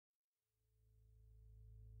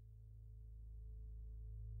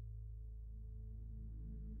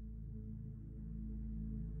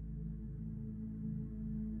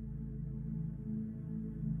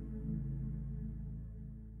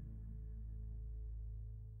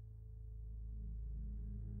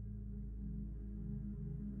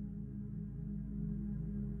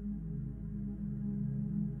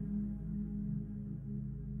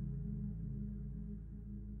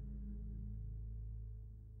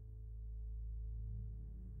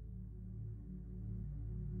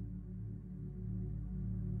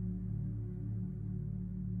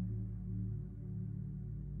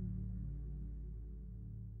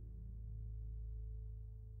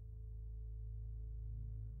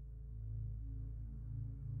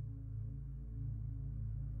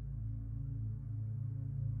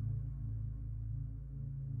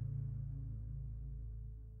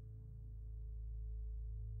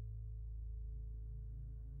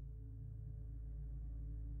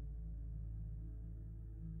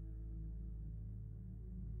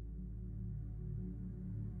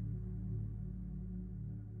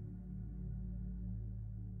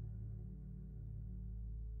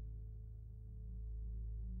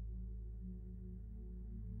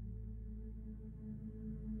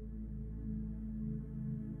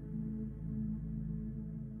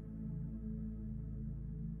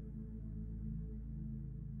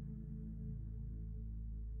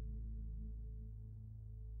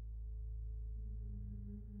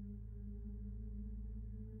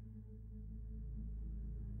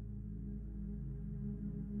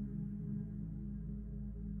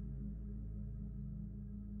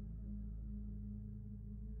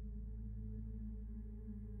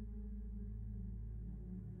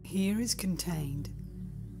Here is contained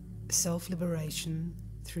self-liberation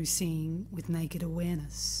through seeing with naked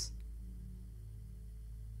awareness,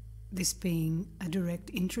 this being a direct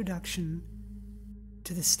introduction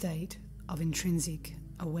to the state of intrinsic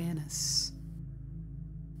awareness.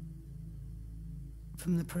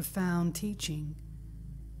 From the profound teaching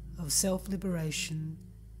of self-liberation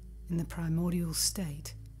in the primordial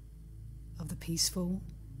state of the peaceful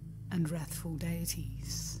and wrathful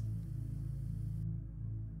deities.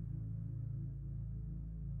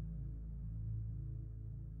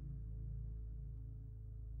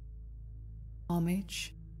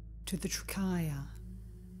 Homage to the Trikaya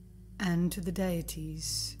and to the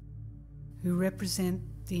deities who represent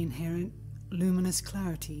the inherent luminous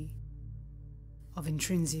clarity of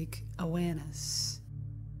intrinsic awareness.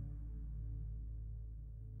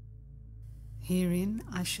 Herein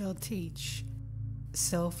I shall teach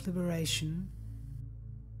self-liberation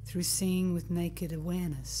through seeing with naked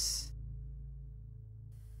awareness,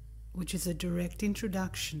 which is a direct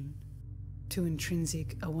introduction to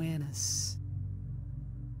intrinsic awareness.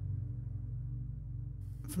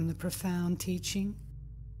 From the profound teaching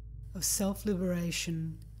of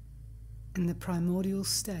self-liberation in the primordial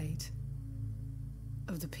state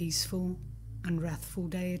of the peaceful and wrathful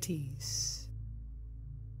deities.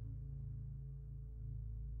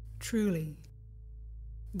 Truly,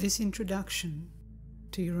 this introduction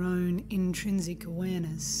to your own intrinsic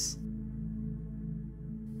awareness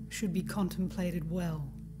should be contemplated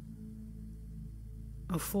well,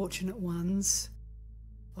 O fortunate ones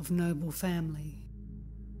of noble family.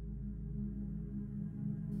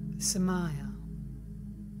 Samaya.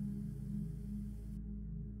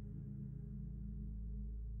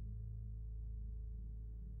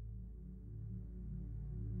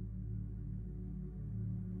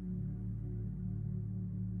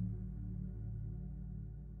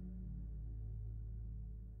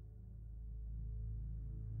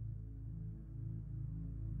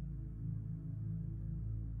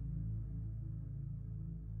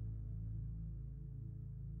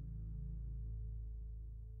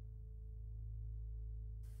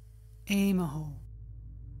 Emaho.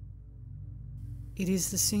 It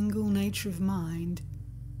is the single nature of mind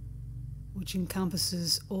which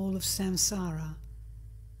encompasses all of samsara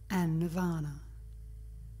and nirvana.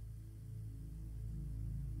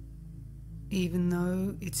 Even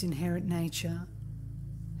though its inherent nature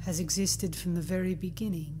has existed from the very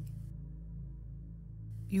beginning,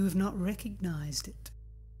 you have not recognized it.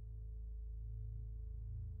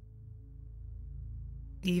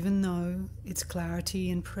 Even though its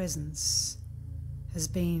clarity and presence has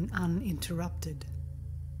been uninterrupted,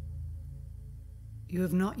 you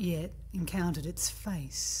have not yet encountered its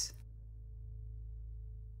face.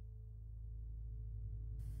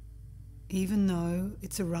 Even though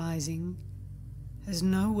its arising has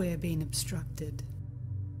nowhere been obstructed,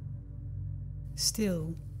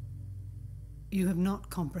 still you have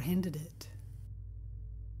not comprehended it.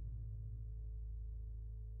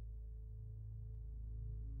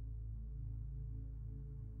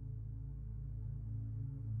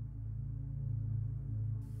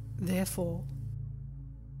 Therefore,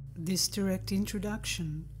 this direct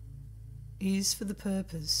introduction is for the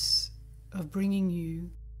purpose of bringing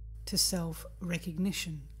you to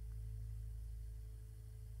self-recognition.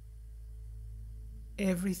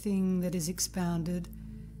 Everything that is expounded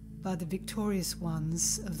by the victorious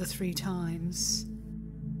ones of the three times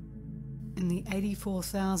in the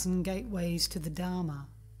 84,000 gateways to the Dharma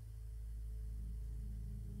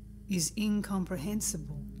is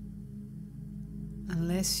incomprehensible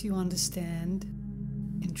unless you understand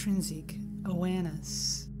intrinsic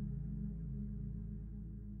awareness.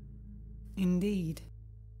 Indeed,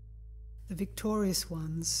 the victorious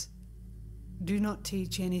ones do not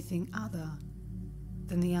teach anything other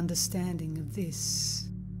than the understanding of this.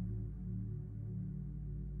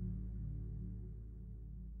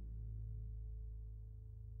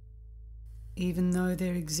 Even though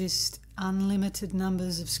there exist unlimited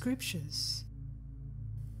numbers of scriptures,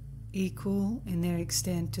 equal in their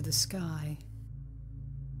extent to the sky,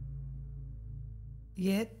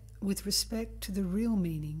 yet with respect to the real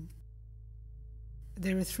meaning,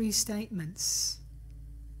 there are three statements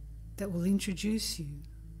that will introduce you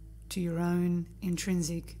to your own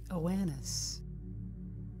intrinsic awareness.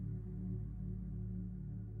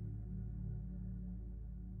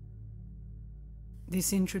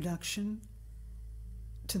 This introduction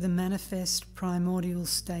to the manifest primordial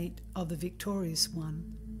state of the victorious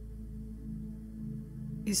one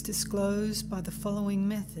is disclosed by the following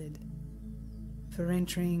method for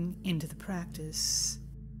entering into the practice,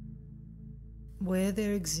 where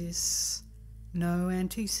there exists no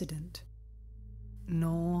antecedent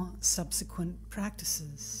nor subsequent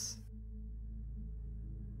practices.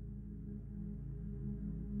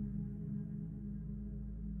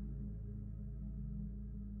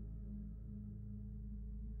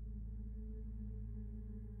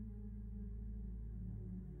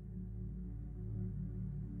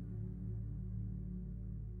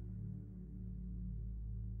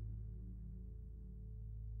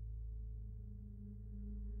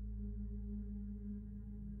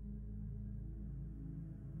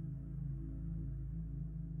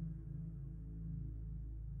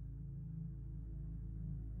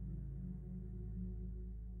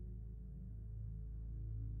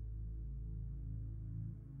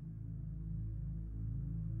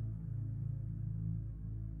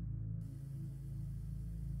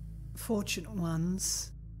 Fortunate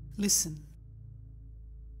ones, listen.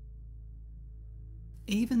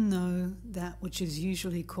 Even though that which is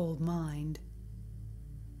usually called mind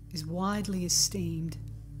is widely esteemed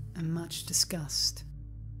and much discussed,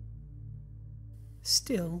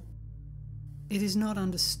 still it is not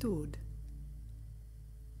understood,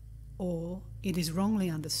 or it is wrongly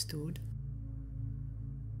understood,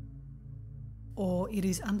 or it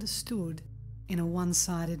is understood in a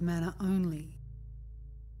one-sided manner only.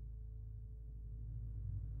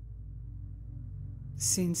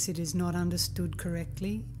 Since it is not understood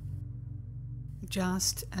correctly,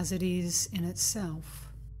 just as it is in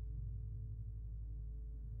itself,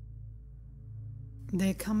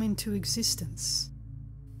 there come into existence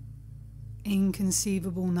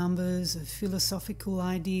inconceivable numbers of philosophical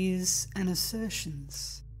ideas and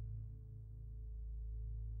assertions.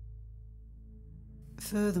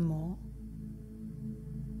 Furthermore,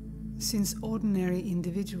 since ordinary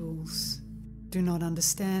individuals do not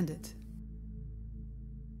understand it,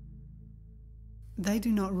 they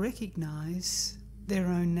do not recognize their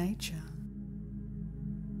own nature,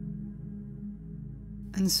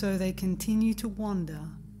 and so they continue to wander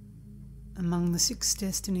among the 6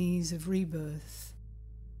 destinies of rebirth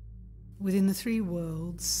within the 3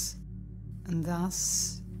 worlds, and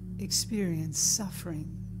thus experience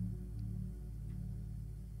suffering.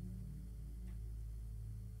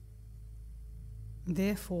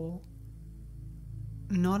 Therefore,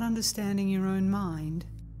 not understanding your own mind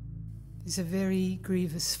is a very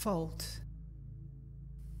grievous fault.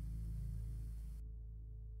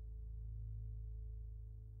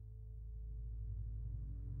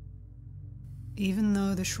 Even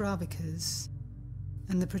though the Shravakas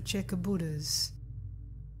and the Pratyeka Buddhas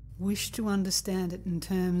wish to understand it in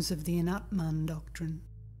terms of the Anatman doctrine,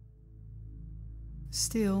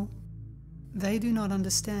 still they do not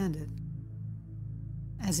understand it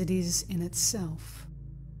as it is in itself.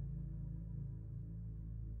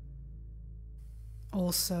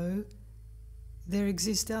 Also, there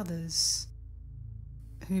exist others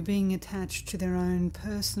who, being attached to their own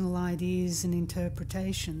personal ideas and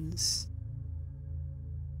interpretations,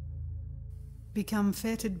 become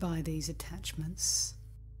fettered by these attachments,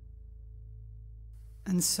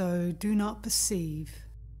 and so do not perceive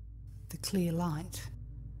the clear light.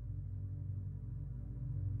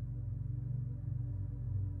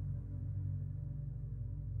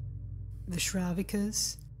 The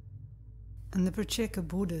Shravakas and the Pratyeka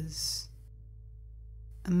Buddhas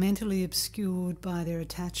are mentally obscured by their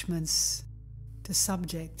attachments to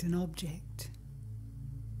subject and object.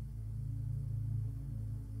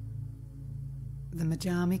 The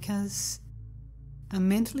Madhyamikas are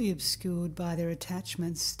mentally obscured by their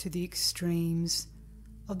attachments to the extremes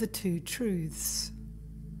of the 2 truths.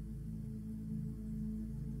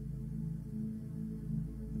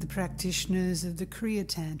 The practitioners of the Kriya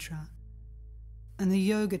Tantra and the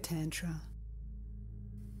Yoga Tantra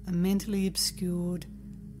are mentally obscured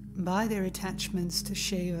by their attachments to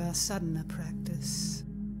Shiva Sadhana practice.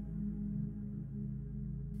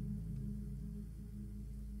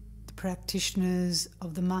 The practitioners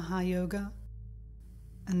of the Mahayoga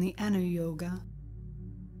and the Anu Yoga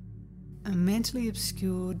are mentally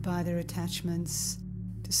obscured by their attachments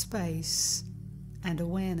to space and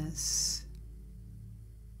awareness.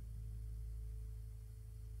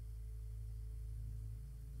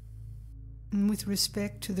 And with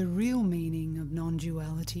respect to the real meaning of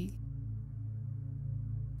non-duality,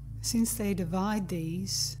 since they divide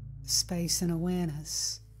these, space and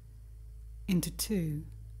awareness, into 2,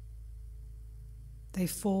 they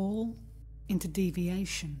fall into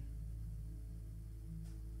deviation.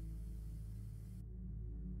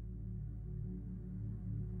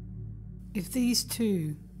 If these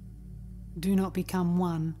 2 do not become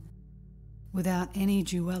one without any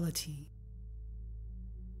duality,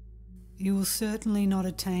 you will certainly not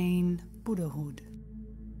attain Buddhahood.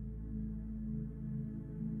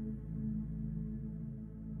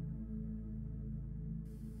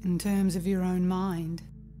 in terms of your own mind,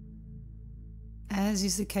 as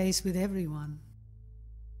is the case with everyone.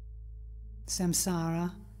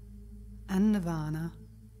 Samsara and nirvana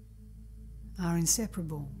are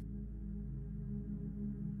inseparable.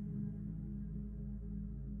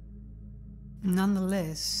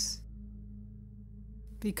 Nonetheless,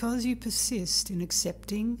 because you persist in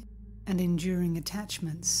accepting and enduring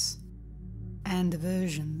attachments and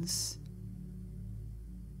aversions,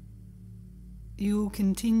 you will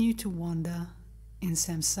continue to wander in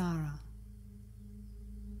samsara.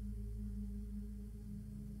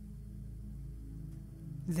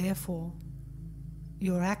 Therefore,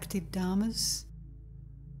 your active dharmas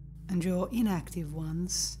and your inactive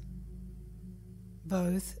ones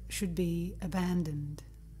both should be abandoned.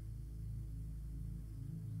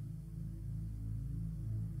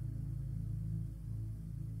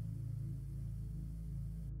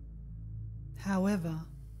 However,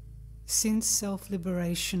 since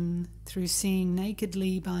self-liberation through seeing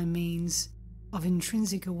nakedly by means of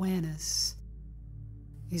intrinsic awareness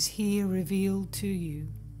is here revealed to you,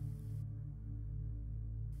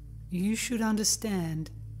 you should understand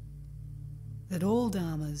that all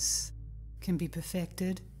dharmas can be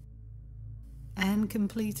perfected and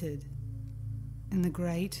completed in the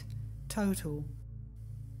great total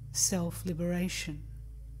self-liberation.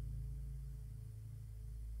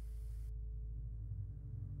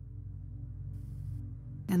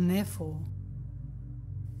 And therefore,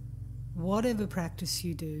 whatever practice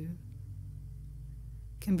you do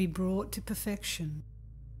can be brought to perfection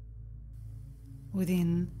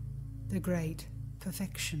within the great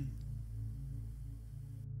perfection.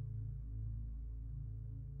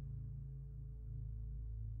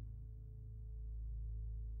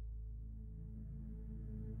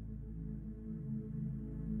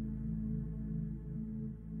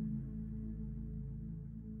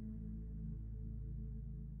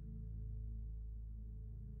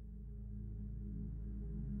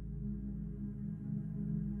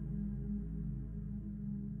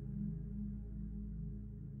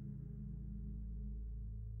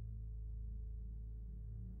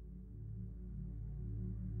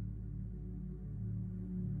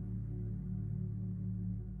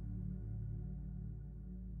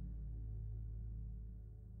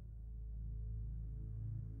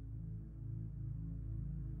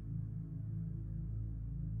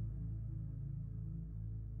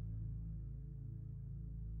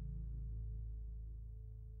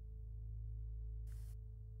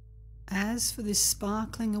 As for this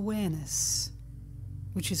sparkling awareness,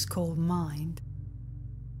 which is called mind,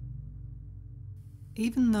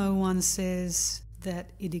 even though one says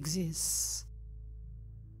that it exists,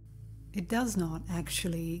 it does not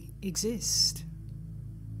actually exist.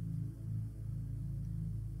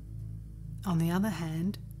 On the other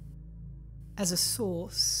hand, as a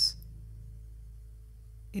source,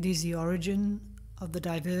 it is the origin of the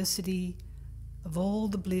diversity of all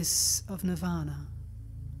the bliss of nirvana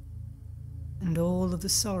and all of the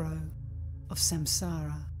sorrow of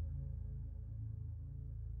samsara.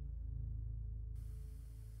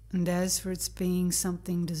 And as for its being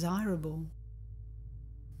something desirable,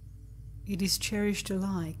 it is cherished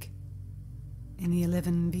alike in the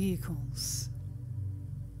 11 vehicles.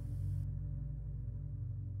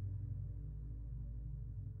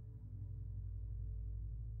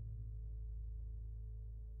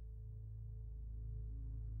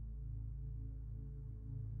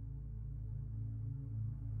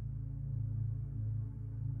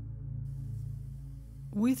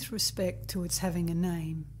 With respect to its having a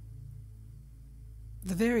name,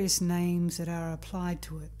 the various names that are applied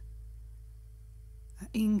to it are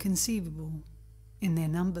inconceivable in their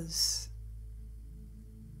numbers.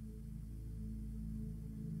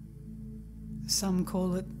 Some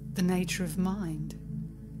call it the nature of mind,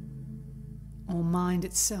 or mind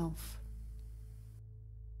itself.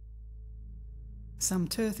 Some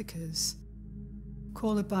Tirthakas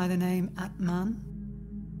call it by the name Atman,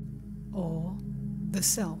 or the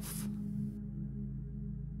self.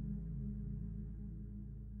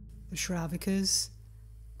 The Shravakas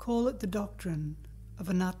call it the doctrine of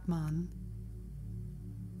an Atman,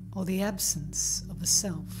 or the absence of a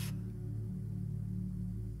self.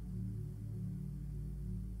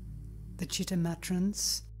 The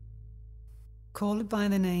Chittamatrans call it by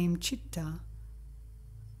the name Chitta,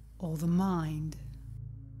 or the mind.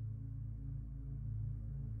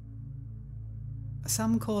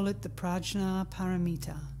 Some call it the Prajna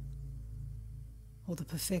Paramita, or the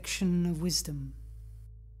perfection of wisdom.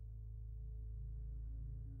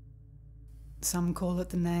 Some call it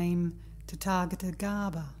the name Tathagata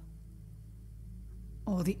Garbha,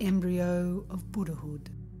 or the embryo of Buddhahood.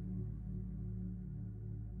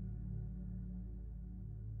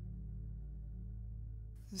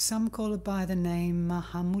 Some call it by the name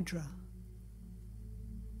Mahamudra,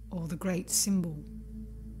 or the Great Symbol.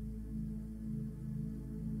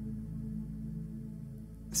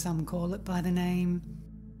 Some call it by the name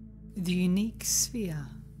the Unique Sphere.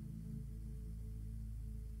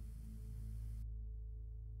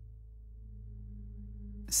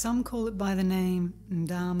 Some call it by the name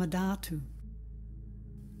Dharmadhatu,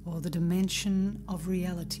 or the Dimension of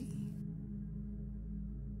Reality.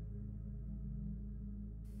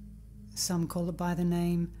 Some call it by the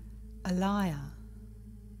name Alaya,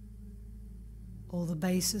 or the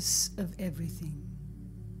basis of everything.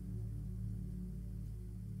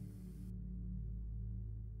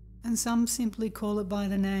 And some simply call it by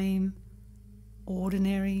the name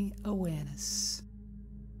Ordinary Awareness.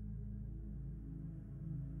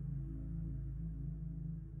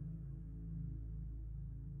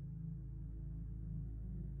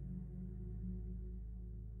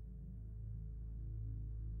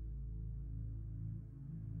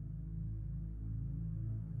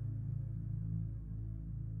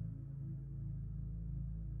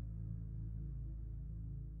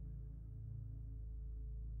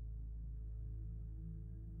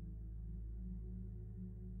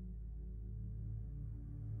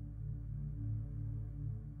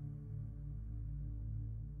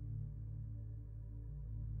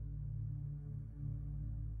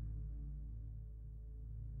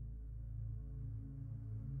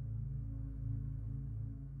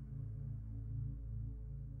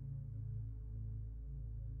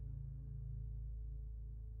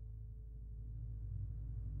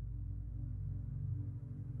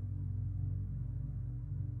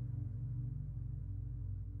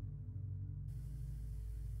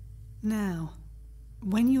 Now,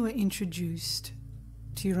 when you are introduced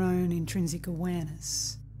to your own intrinsic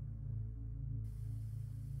awareness,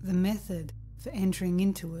 the method for entering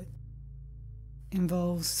into it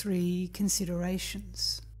involves 3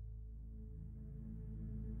 considerations.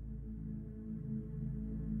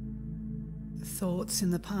 Thoughts in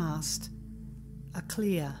the past are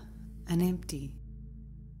clear and empty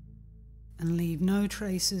and leave no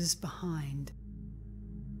traces behind.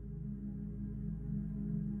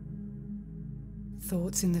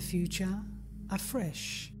 Thoughts in the future are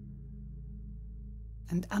fresh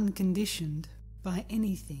and unconditioned by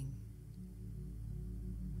anything.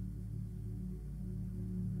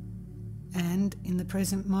 And in the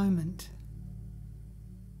present moment,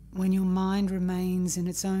 when your mind remains in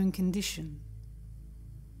its own condition,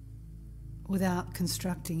 without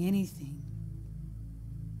constructing anything,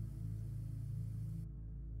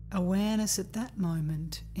 awareness at that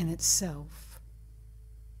moment in itself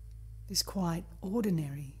is quite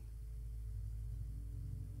ordinary.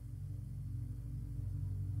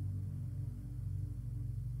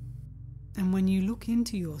 And when you look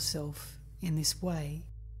into yourself in this way,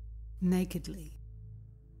 nakedly,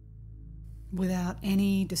 without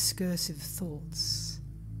any discursive thoughts,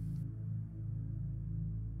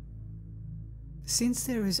 since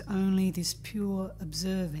there is only this pure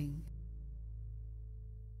observing,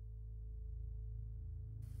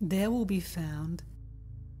 there will be found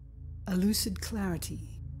a lucid clarity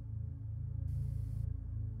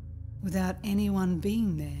without anyone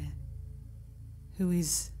being there who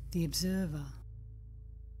is the observer.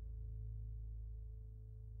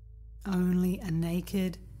 Only a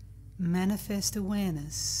naked, manifest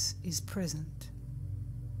awareness is present.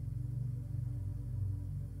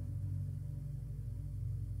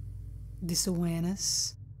 This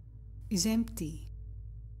awareness is empty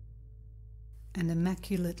and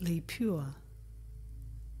immaculately pure,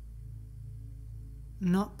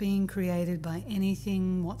 not being created by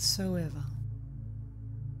anything whatsoever.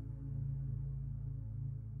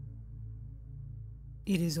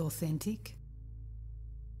 It is authentic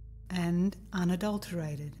and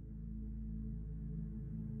unadulterated,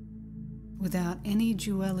 without any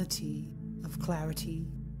duality of clarity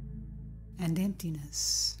and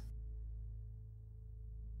emptiness.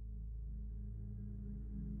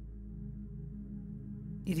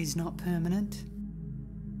 It is not permanent,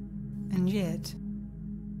 and yet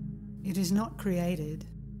it is not created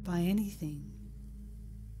by anything.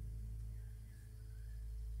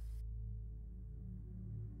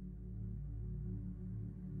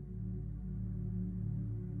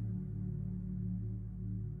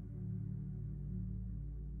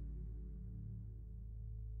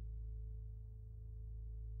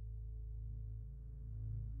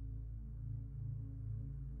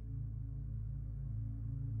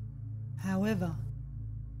 However,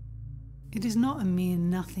 it is not a mere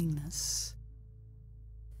nothingness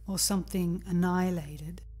or something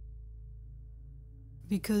annihilated,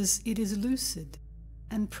 because it is lucid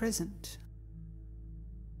and present.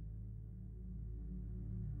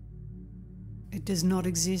 It does not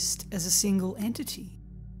exist as a single entity,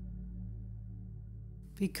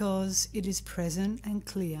 because it is present and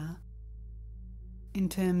clear in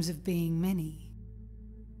terms of being many.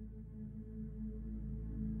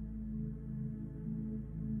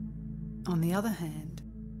 On the other hand,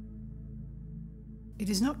 it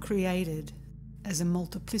is not created as a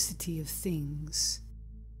multiplicity of things,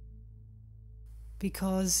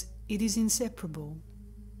 because it is inseparable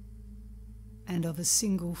and of a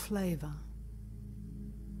single flavour.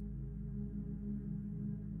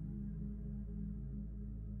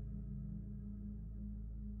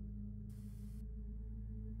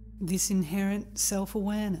 This inherent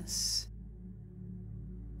self-awareness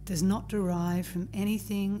does not derive from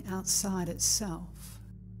anything outside itself.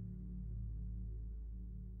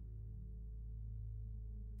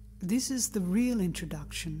 This is the real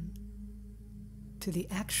introduction to the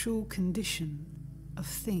actual condition of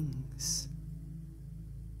things.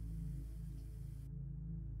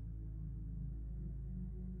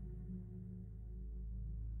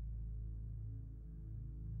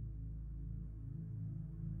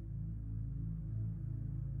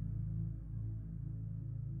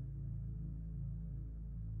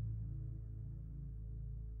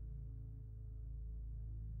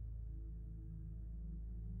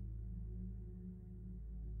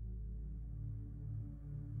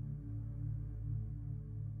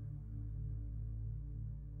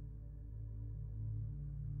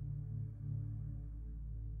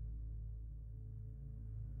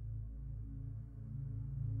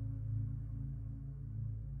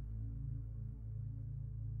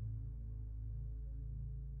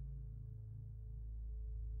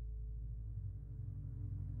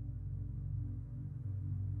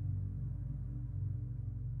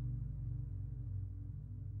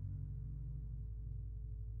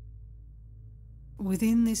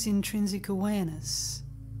 Within this intrinsic awareness,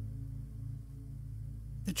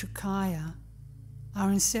 the Trikaya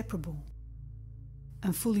are inseparable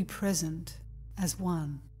and fully present as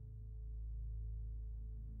one.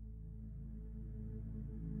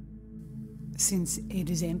 Since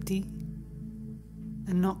it is empty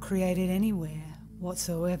and not created anywhere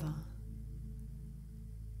whatsoever,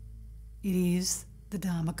 it is the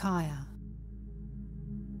Dharmakaya.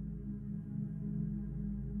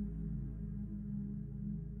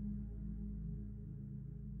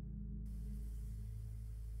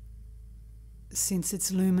 Since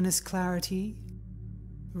its luminous clarity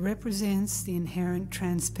represents the inherent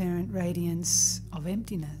transparent radiance of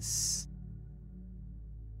emptiness,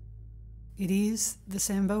 it is the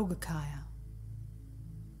Sambhogakaya.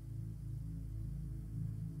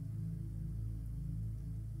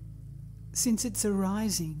 Since its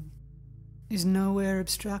arising is nowhere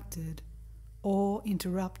obstructed or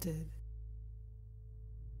interrupted,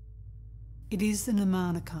 it is the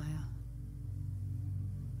Nirmanakaya.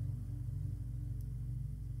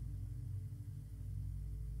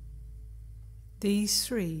 These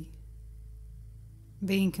three,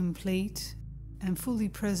 being complete and fully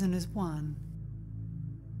present as one,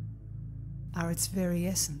 are its very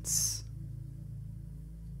essence.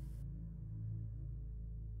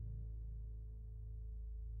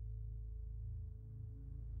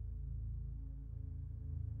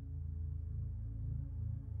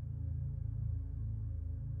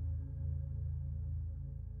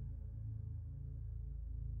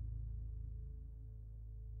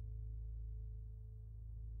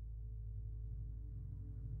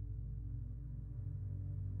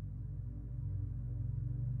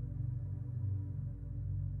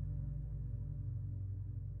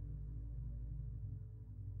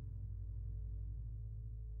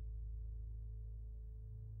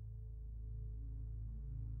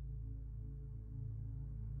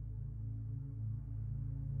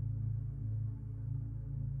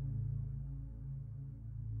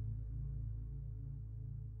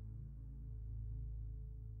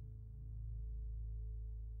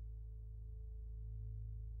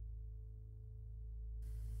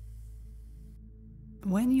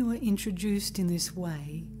 When you are introduced in this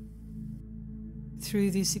way,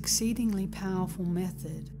 through this exceedingly powerful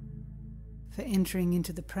method for entering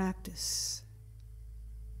into the practice,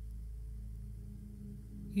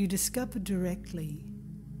 you discover directly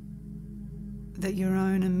that your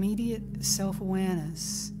own immediate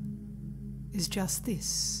self-awareness is just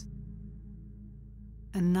this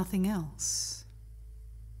and nothing else,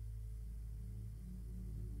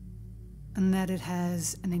 and that it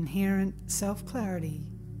has an inherent self-clarity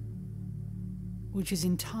which is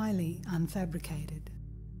entirely unfabricated.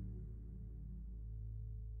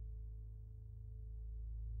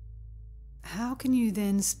 How can you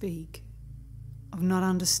then speak of not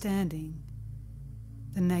understanding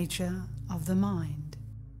the nature of the mind.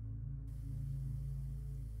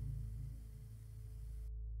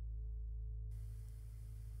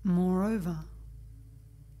 Moreover,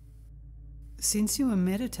 since you are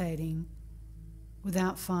meditating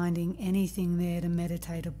without finding anything there to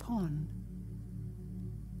meditate upon,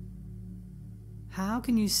 how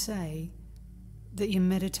can you say that your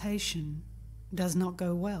meditation does not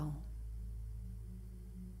go well?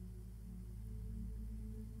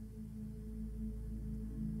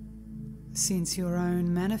 Since your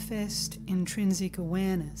own manifest intrinsic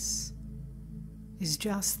awareness is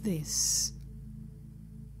just this,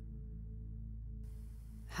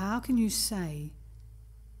 how can you say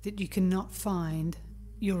that you cannot find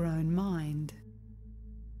your own mind?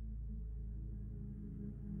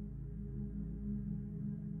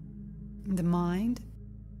 The mind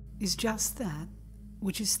is just that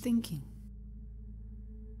which is thinking.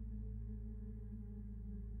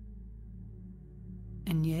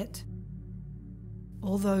 And yet,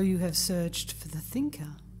 although you have searched for the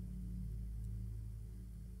thinker,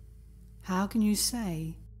 how can you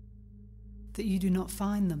say that you do not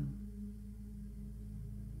find them?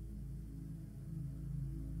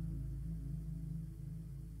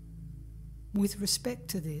 With respect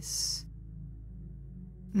to this,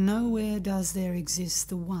 nowhere does there exist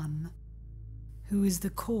the one who is the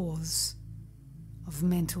cause of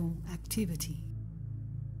mental activity.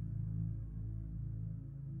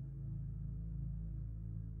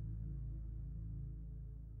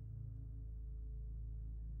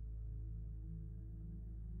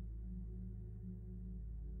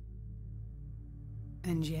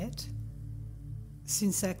 And yet,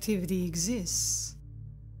 since activity exists,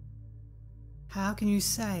 how can you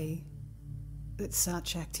say that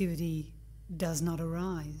such activity does not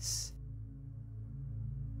arise?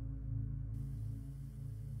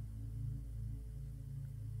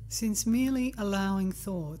 Since merely allowing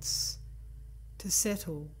thoughts to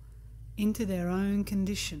settle into their own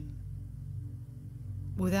condition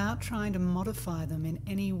without trying to modify them in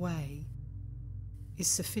any way is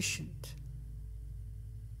sufficient,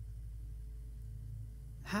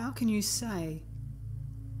 how can you say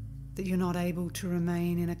that you're not able to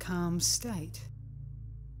remain in a calm state?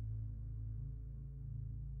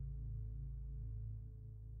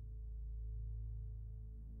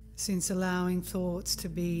 Since allowing thoughts to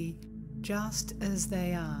be just as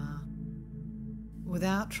they are,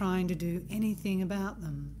 without trying to do anything about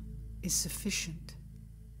them, is sufficient,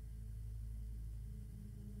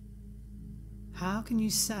 how can you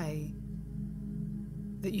say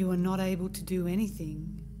that you are not able to do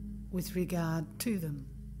anything with regard to them?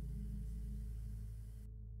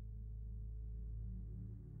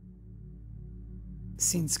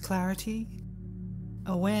 Since clarity,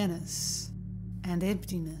 awareness, and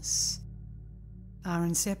emptiness are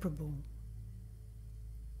inseparable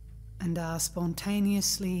and are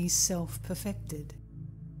spontaneously self-perfected,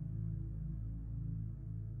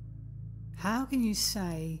 how can you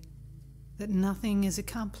say that nothing is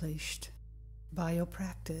accomplished by your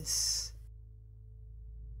practice?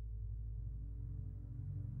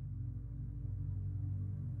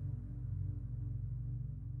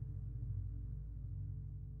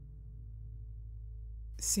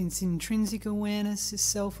 Since intrinsic awareness is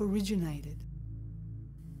self-originated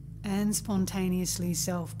and spontaneously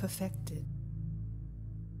self-perfected,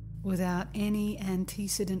 without any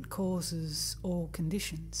antecedent causes or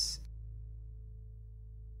conditions,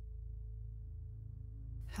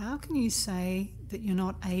 how can you say that you're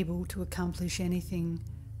not able to accomplish anything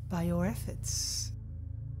by your efforts?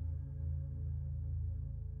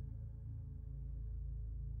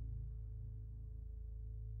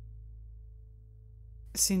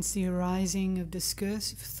 Since the arising of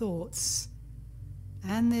discursive thoughts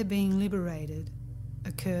and their being liberated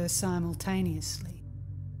occur simultaneously,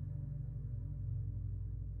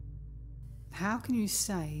 how can you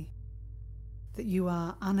say that you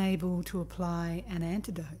are unable to apply an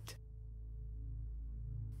antidote?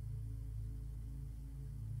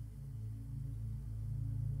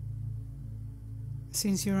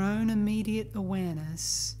 Since your own immediate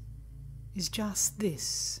awareness is just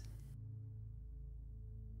this,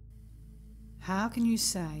 how can you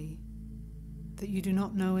say that you do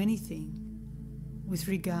not know anything with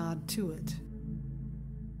regard to it?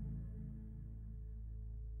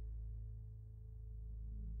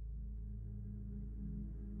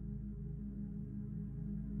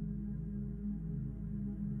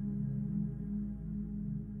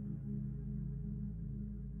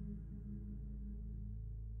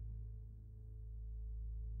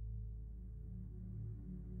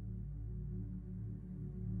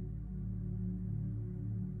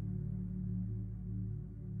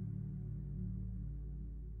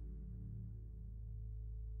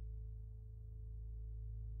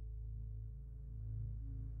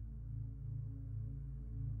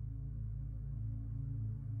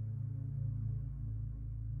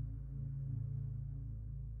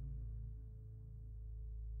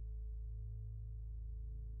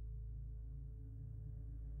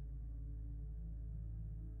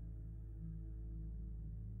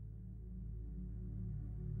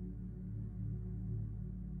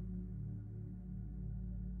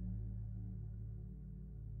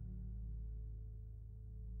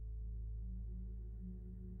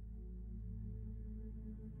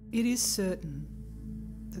 It is certain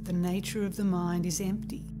that the nature of the mind is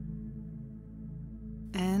empty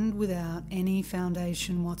and without any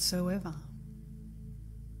foundation whatsoever.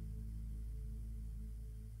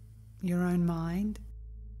 Your own mind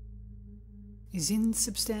is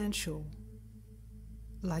insubstantial,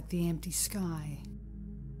 like the empty sky.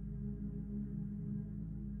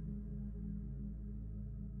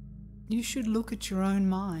 You should look at your own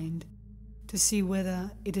mind to see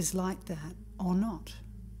whether it is like that or not.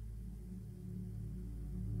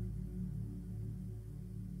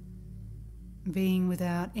 Being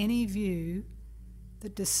without any view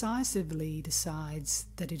that decisively decides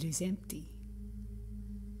that it is empty.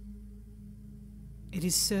 It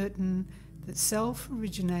is certain that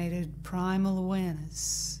self-originated primal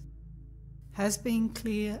awareness has been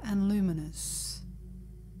clear and luminous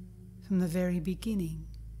from the very beginning,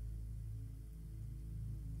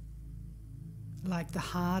 like the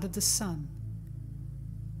heart of the sun,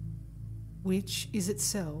 which is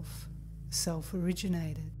itself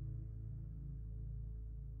self-originated.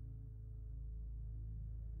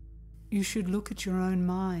 You should look at your own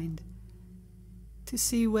mind to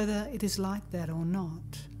see whether it is like that or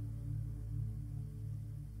not.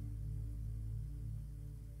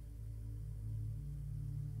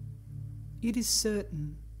 It is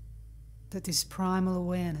certain that this primal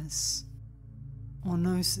awareness, or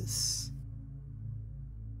gnosis,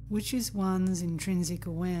 which is one's intrinsic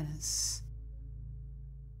awareness,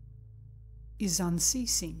 is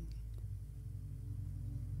unceasing,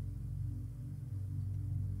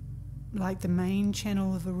 like the main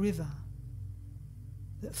channel of a river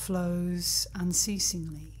that flows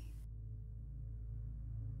unceasingly.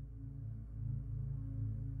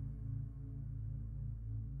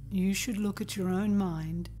 You should look at your own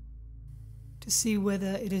mind to see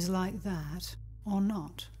whether it is like that or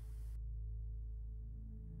not.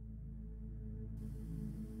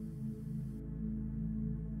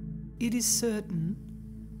 It is certain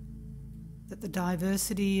that the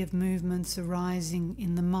diversity of movements arising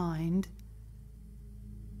in the mind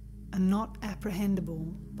are not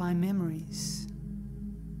apprehendable by memories.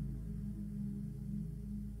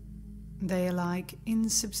 They are like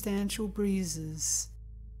insubstantial breezes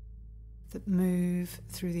that move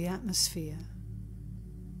through the atmosphere.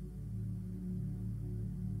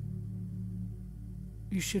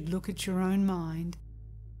 You should look at your own mind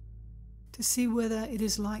to see whether it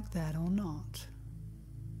is like that or not.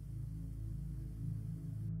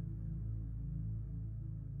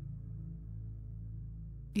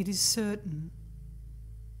 It is certain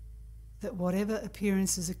that whatever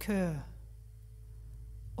appearances occur,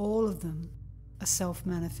 all of them are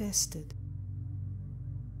self-manifested.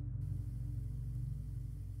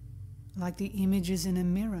 Like the images in a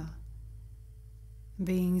mirror,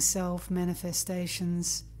 being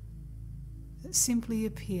self-manifestations that simply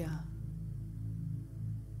appear.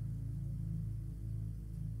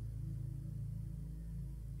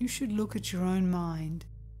 You should look at your own mind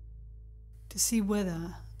to see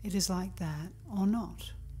whether it is like that or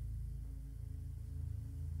not.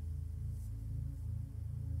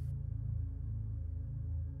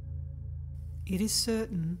 It is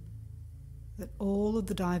certain that all of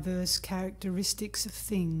the diverse characteristics of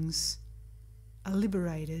things are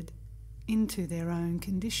liberated into their own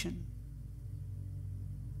condition.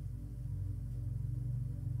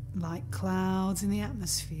 Like clouds in the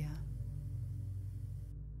atmosphere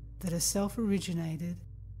that are self-originated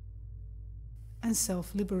and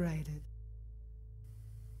self-liberated.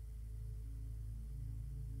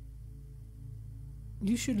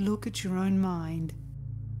 You should look at your own mind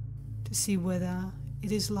to see whether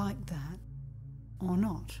it is like that or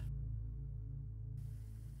not.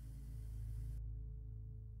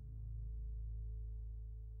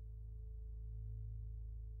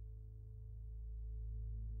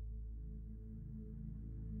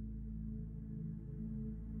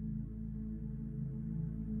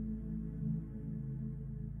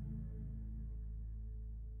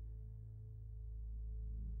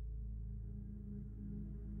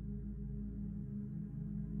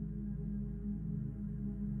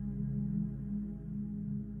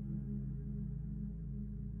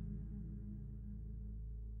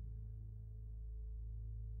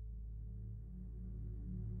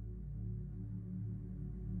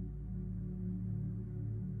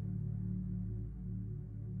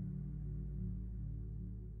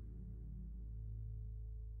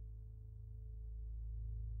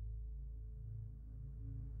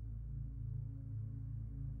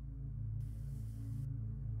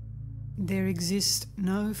 There exist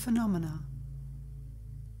no phenomena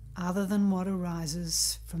other than what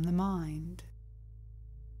arises from the mind.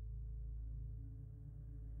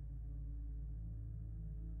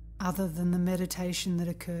 other than the meditation that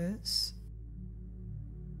occurs?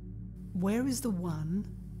 Where is the one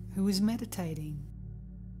who is meditating?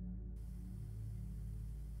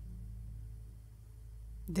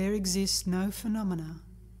 There exists no phenomena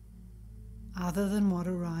other than what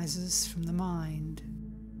arises from the mind.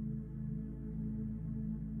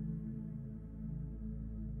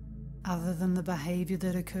 Other than the behavior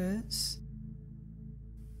that occurs?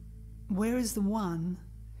 Where is the one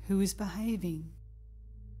who is behaving?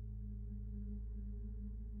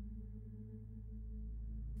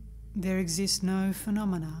 There exists no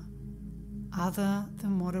phenomena other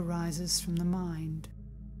than what arises from the mind.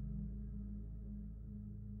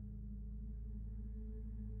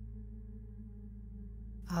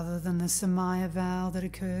 Other than the samaya vow that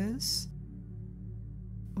occurs?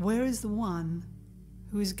 Where is the one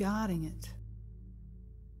who is guarding it?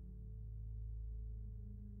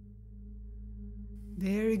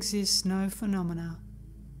 There exists no phenomena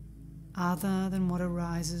other than what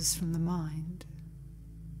arises from the mind.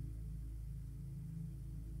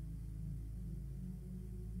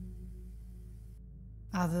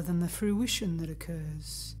 Other than the fruition that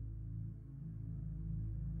occurs.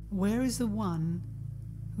 Where is the one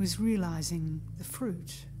who is realizing the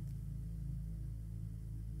fruit?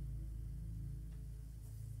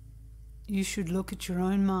 You should look at your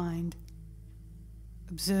own mind,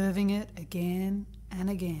 observing it again and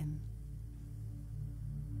again.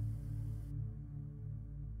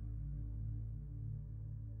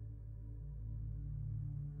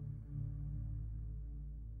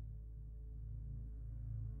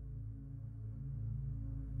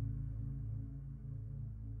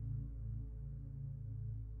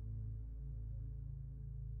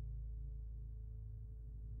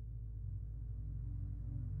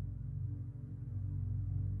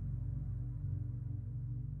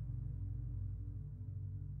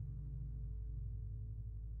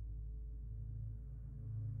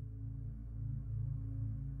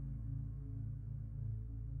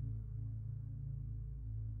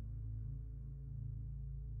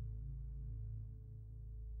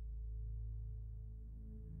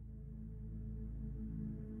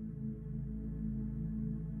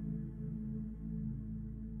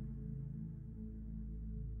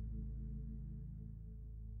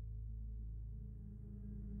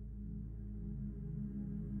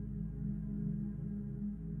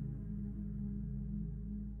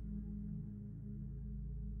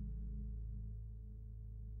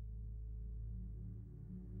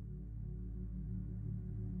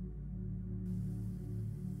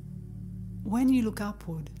 When you look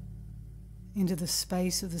upward into the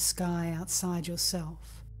space of the sky outside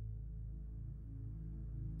yourself,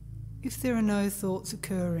 if there are no thoughts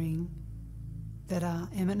occurring that are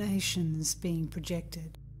emanations being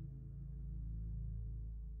projected,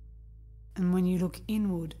 and when you look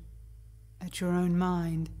inward at your own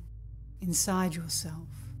mind inside yourself,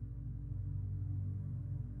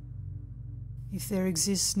 if there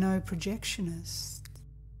exists no projectionist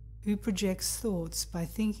who projects thoughts by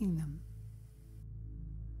thinking them,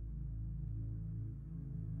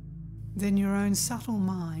 then your own subtle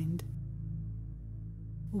mind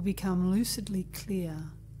will become lucidly clear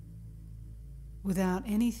without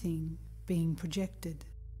anything being projected.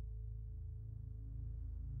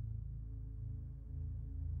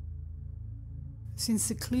 Since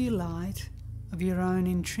the clear light of your own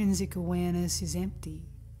intrinsic awareness is empty,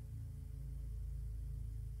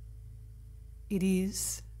 it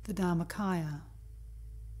is the Dharmakaya.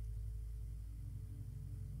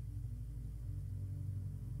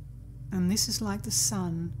 And this is like the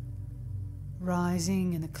sun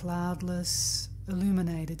rising in a cloudless,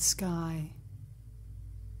 illuminated sky.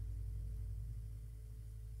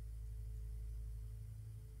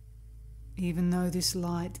 Even though this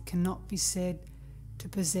light cannot be said to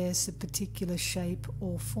possess a particular shape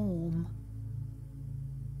or form,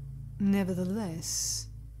 nevertheless,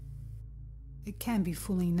 it can be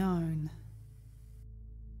fully known.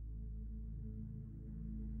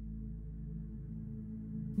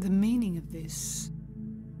 The meaning of this,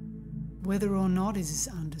 whether or not it is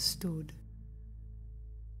understood,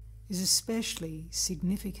 is especially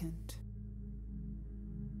significant.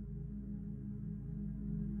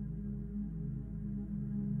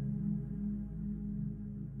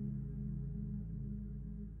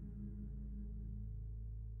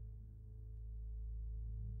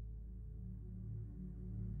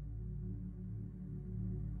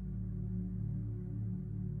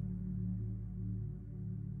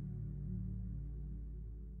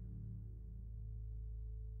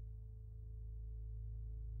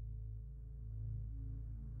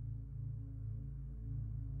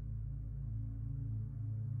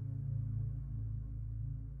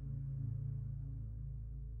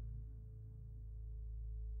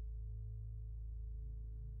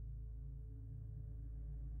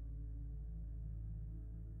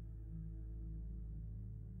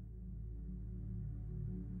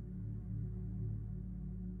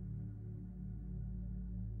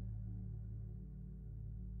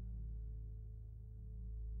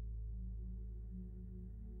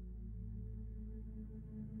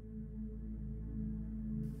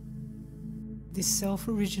 this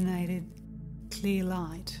self-originated clear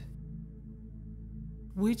light,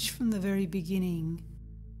 which from the very beginning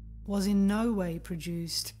was in no way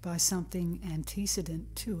produced by something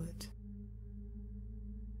antecedent to it,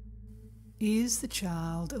 is the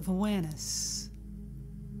child of awareness,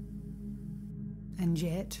 and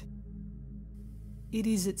yet it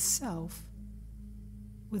is itself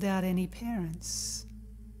without any parents.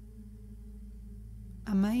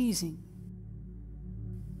 Amazing.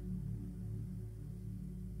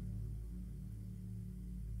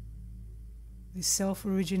 This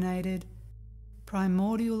self-originated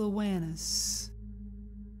primordial awareness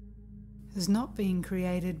has not been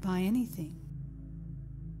created by anything.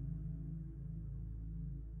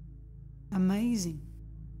 Amazing.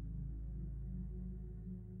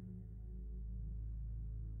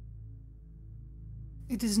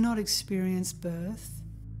 It does not experience birth,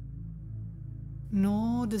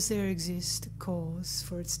 nor does there exist a cause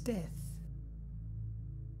for its death.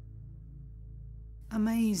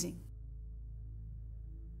 Amazing.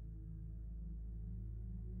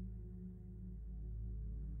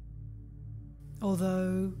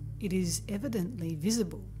 Although it is evidently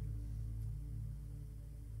visible,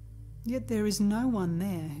 yet there is no one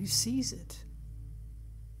there who sees it.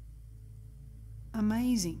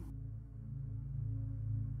 Amazing.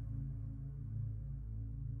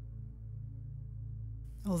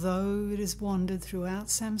 Although it has wandered throughout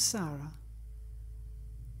samsara,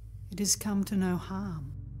 it has come to no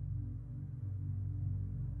harm.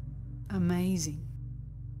 Amazing.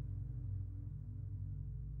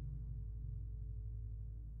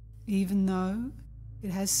 Even though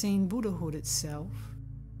it has seen Buddhahood itself,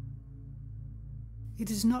 it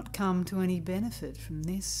has not come to any benefit from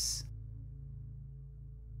this.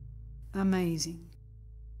 Amazing.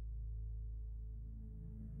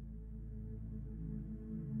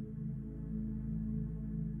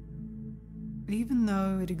 Even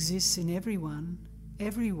though it exists in everyone,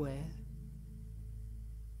 everywhere,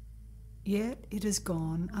 yet it has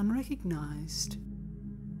gone unrecognized.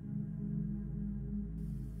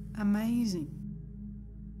 Amazing.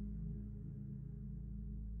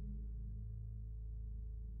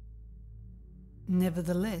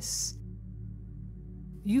 Nevertheless,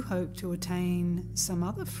 you hope to attain some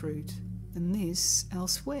other fruit than this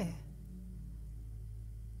elsewhere.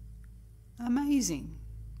 Amazing.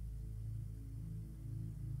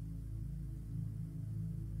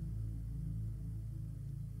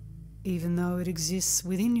 Even though it exists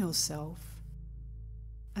within yourself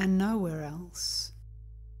and nowhere else,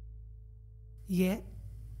 yet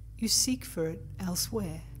you seek for it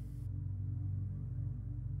elsewhere.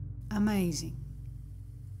 Amazing.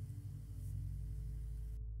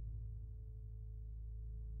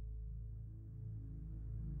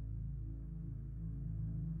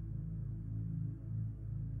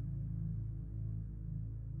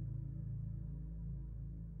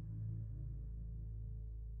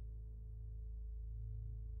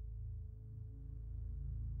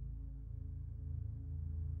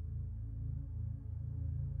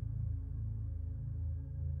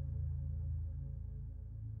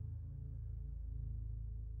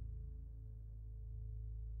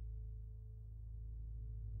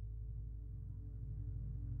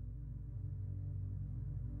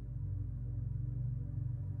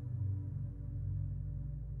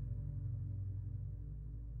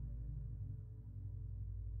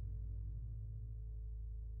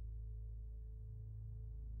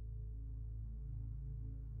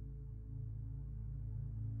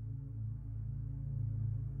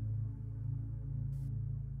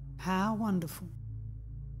 How wonderful.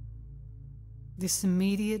 This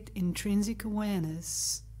immediate intrinsic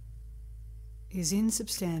awareness is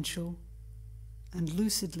insubstantial and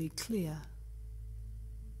lucidly clear.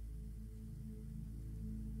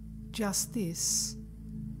 Just this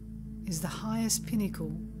is the highest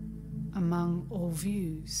pinnacle among all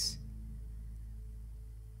views.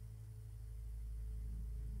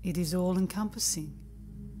 It is all-encompassing,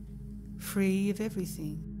 free of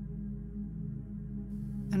everything,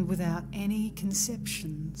 and without any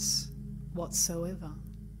conceptions whatsoever.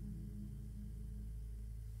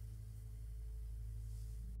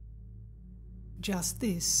 Just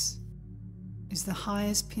this is the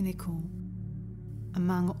highest pinnacle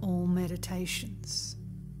among all meditations.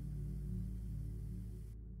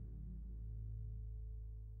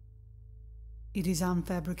 It is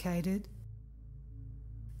unfabricated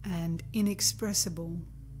and inexpressible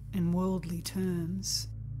in worldly terms.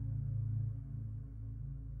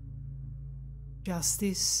 Just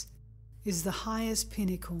this is the highest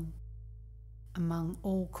pinnacle among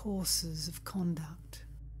all courses of conduct.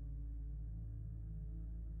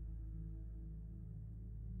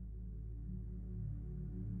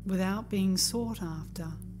 without being sought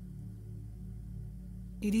after.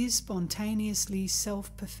 It is spontaneously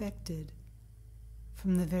self-perfected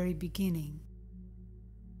from the very beginning.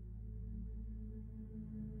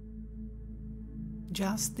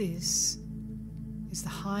 Just this is the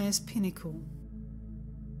highest pinnacle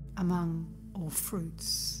among all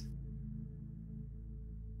fruits.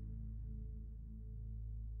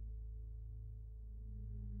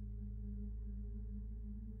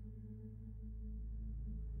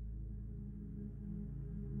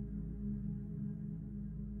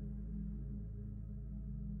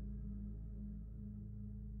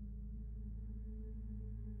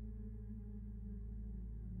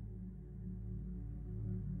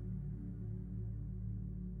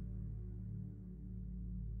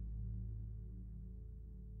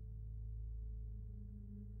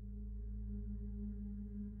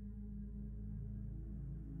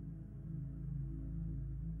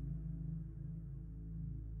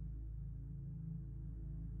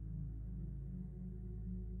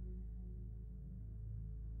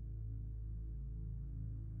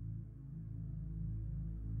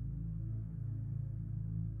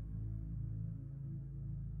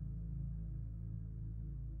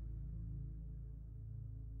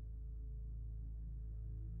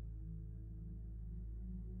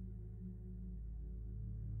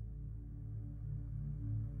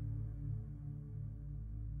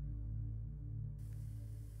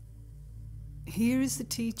 Here is the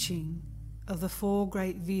teaching of the four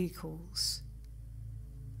great vehicles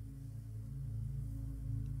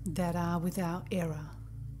that are without error.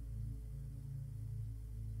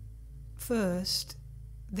 First,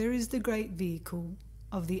 there is the great vehicle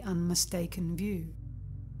of the unmistaken view.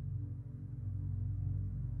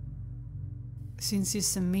 Since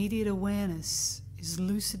this immediate awareness is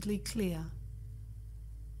lucidly clear,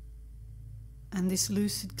 and this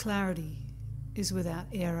lucid clarity is without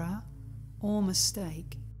error or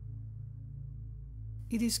mistake,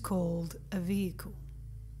 it is called a vehicle.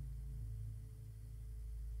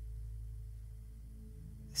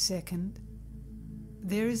 Second,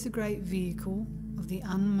 there is the great vehicle of the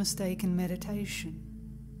unmistaken meditation.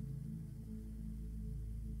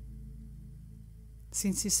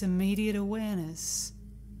 Since this immediate awareness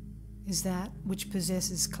is that which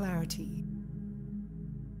possesses clarity,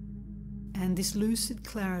 and this lucid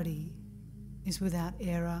clarity is without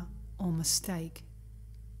error or mistake,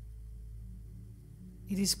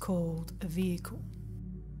 it is called a vehicle.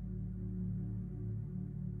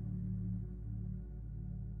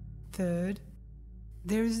 Third,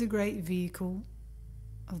 there is the great vehicle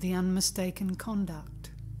of the unmistaken conduct.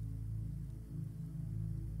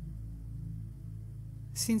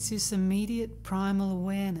 Since this immediate primal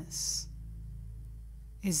awareness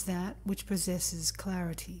is that which possesses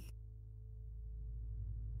clarity,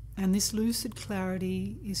 and this lucid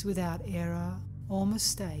clarity is without error or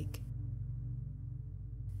mistake,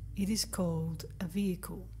 it is called a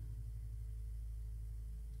vehicle.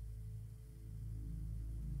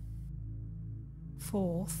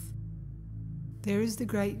 Fourth, there is the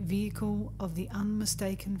great vehicle of the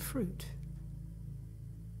unmistaken fruit.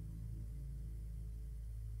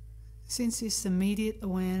 Since this immediate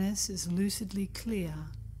awareness is lucidly clear,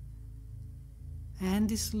 and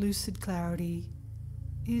this lucid clarity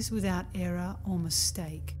is without error or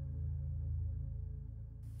mistake,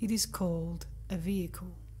 it is called a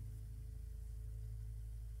vehicle.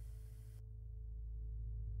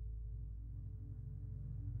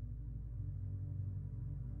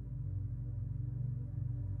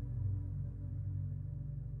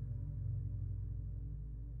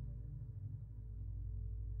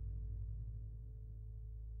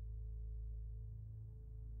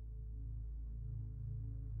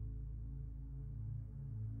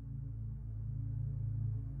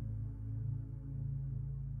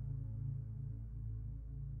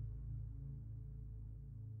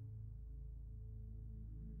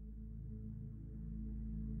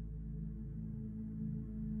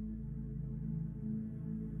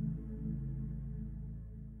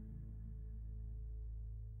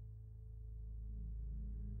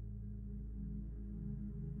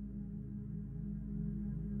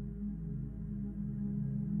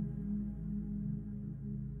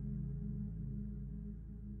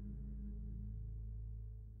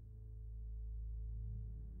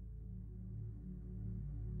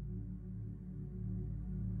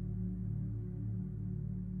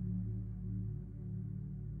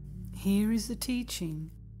 Here is the teaching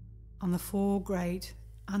on the four great,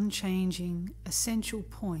 unchanging, essential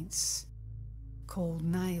points called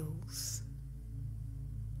nails.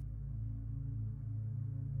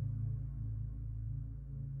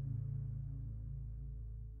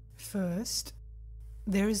 First,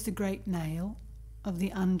 there is the great nail of the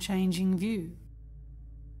unchanging view.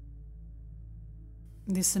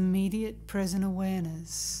 This immediate present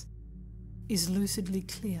awareness is lucidly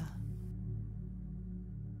clear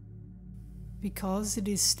because it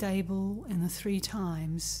is stable in the three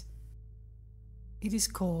times. It is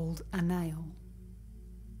called a nail.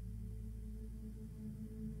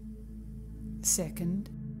 Second,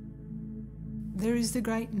 there is the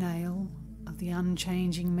great nail of the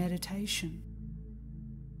unchanging meditation.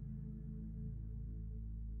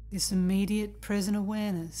 This immediate present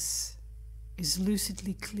awareness is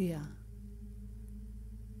lucidly clear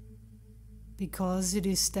because it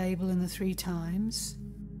is stable in the three times.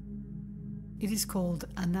 It is called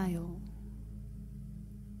a nail.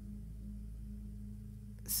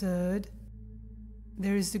 Third,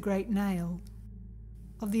 there is the great nail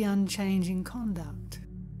of the unchanging conduct.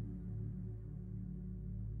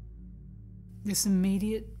 This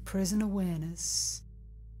immediate present awareness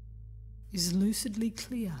is lucidly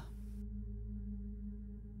clear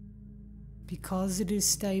because it is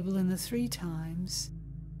stable in the three times.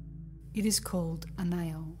 It is called a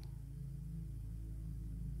nail.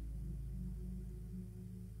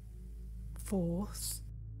 Fourth,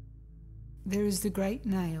 there is the great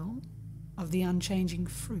nail of the unchanging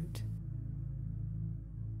fruit.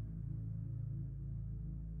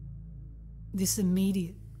 This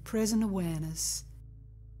immediate present awareness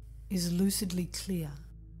is lucidly clear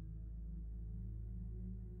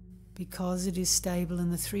because it is stable in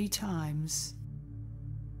the three times.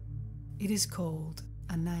 It is called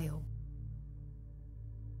a nail.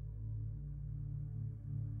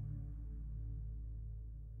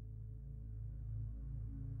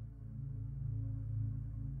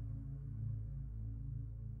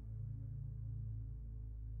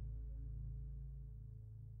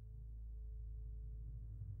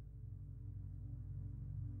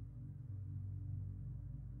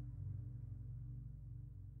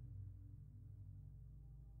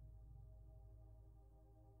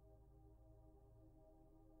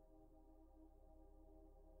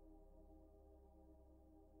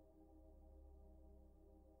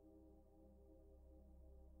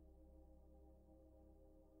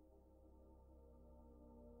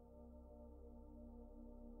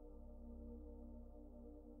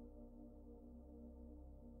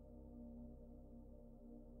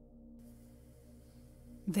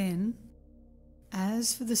 Then,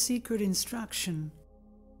 as for the secret instruction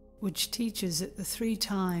which teaches that the three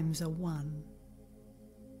times are one,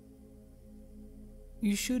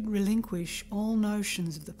 you should relinquish all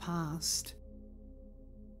notions of the past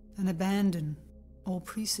and abandon all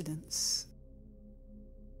precedents.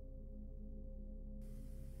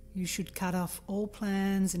 You should cut off all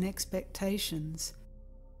plans and expectations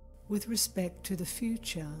with respect to the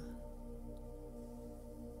future.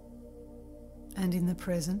 And in the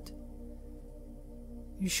present,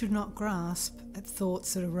 you should not grasp at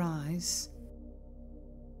thoughts that arise,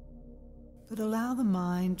 but allow the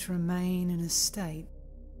mind to remain in a state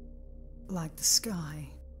like the sky.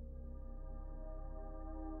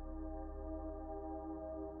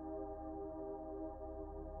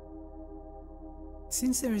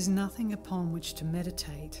 Since there is nothing upon which to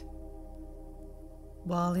meditate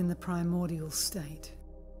while in the primordial state,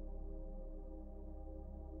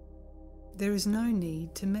 there is no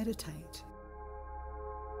need to meditate.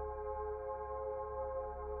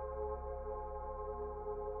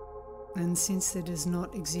 And since there does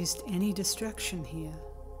not exist any distraction here,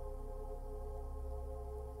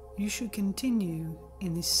 you should continue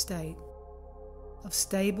in this state of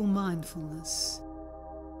stable mindfulness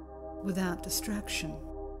without distraction.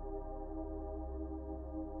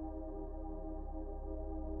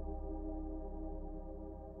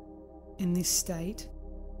 In this state,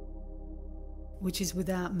 which is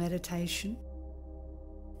without meditation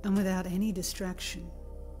and without any distraction,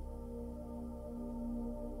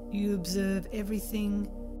 you observe everything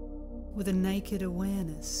with a naked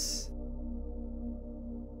awareness.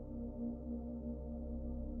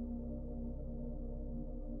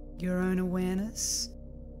 Your own awareness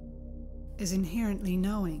is inherently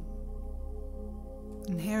knowing,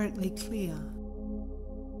 inherently clear,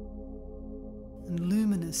 and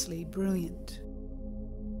luminously brilliant.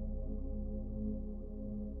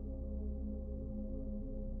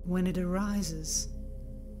 When it arises,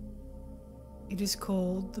 it is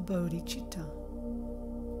called the bodhicitta,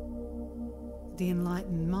 the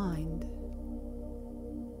enlightened mind.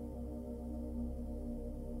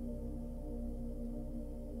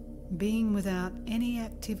 Being without any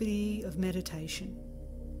activity of meditation,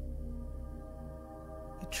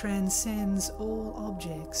 it transcends all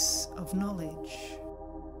objects of knowledge.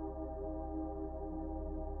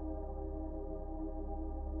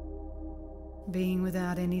 being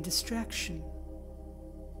without any distraction.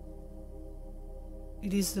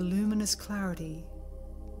 It is the luminous clarity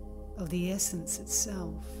of the essence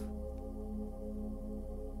itself.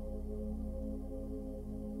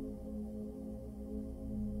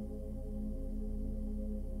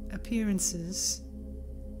 Appearances,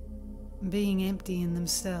 being empty in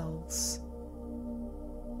themselves,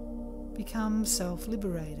 become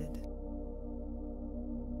self-liberated.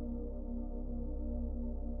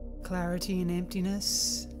 Clarity and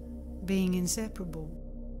emptiness, being inseparable,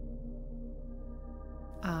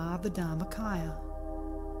 are the Dharmakaya.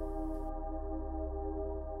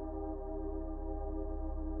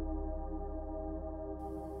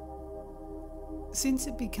 Since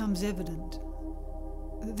it becomes evident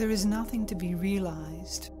that there is nothing to be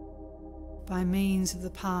realized by means of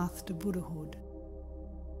the path to Buddhahood,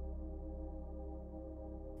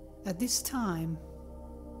 at this time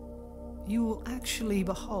you will actually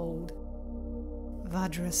behold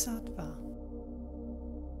Vajrasattva.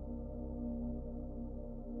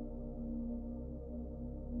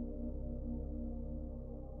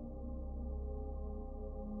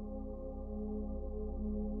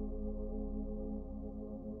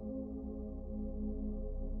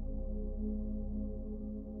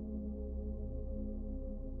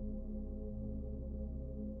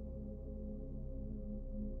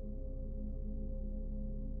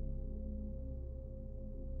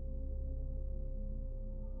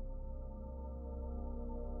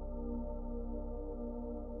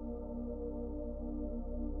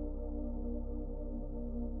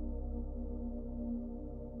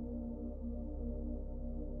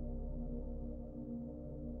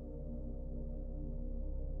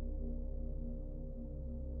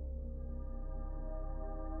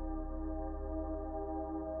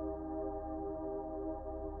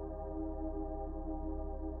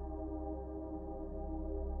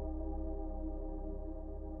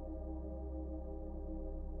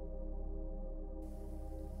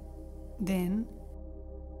 Then,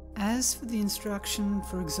 as for the instruction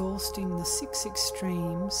for exhausting the 6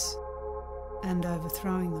 extremes and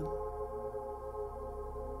overthrowing them,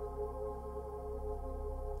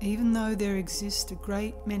 even though there exist a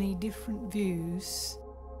great many different views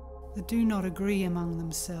that do not agree among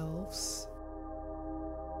themselves,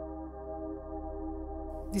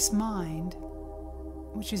 this mind,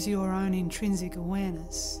 which is your own intrinsic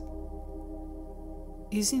awareness,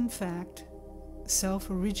 is in fact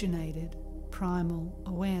self-originated primal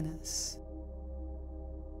awareness.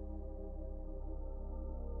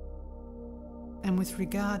 And with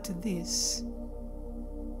regard to this,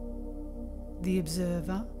 the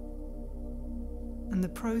observer and the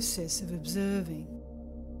process of observing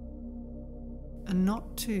are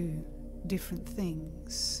not two different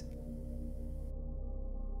things.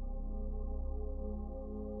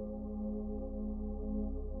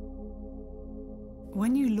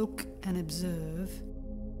 When you look and observe,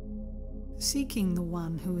 seeking the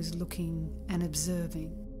one who is looking and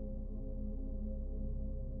observing,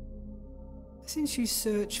 since you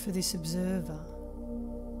search for this observer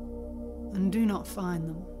and do not find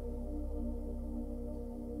them,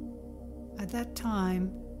 at that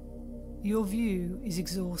time your view is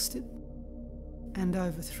exhausted and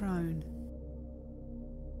overthrown.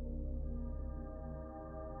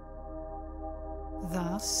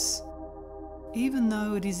 Thus, even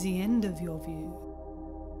though it is the end of your view,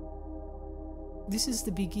 this is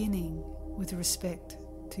the beginning with respect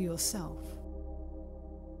to yourself.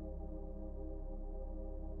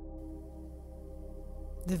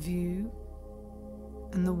 The view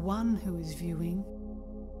and the one who is viewing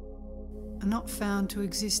are not found to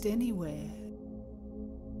exist anywhere.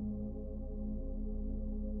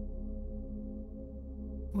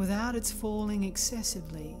 Without its falling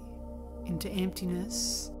excessively into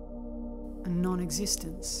emptiness and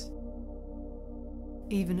non-existence,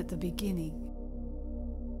 even at the beginning.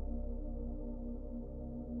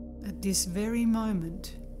 At this very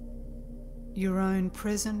moment, your own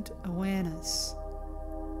present awareness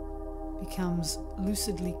becomes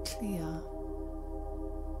lucidly clear.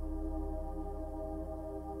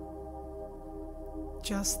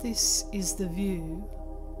 Just this is the view,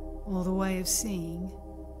 or the way of seeing,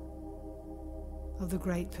 of the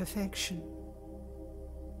great perfection.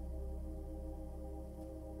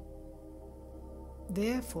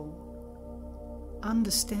 Therefore,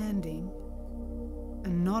 understanding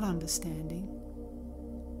and not understanding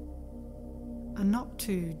are not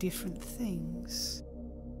two different things.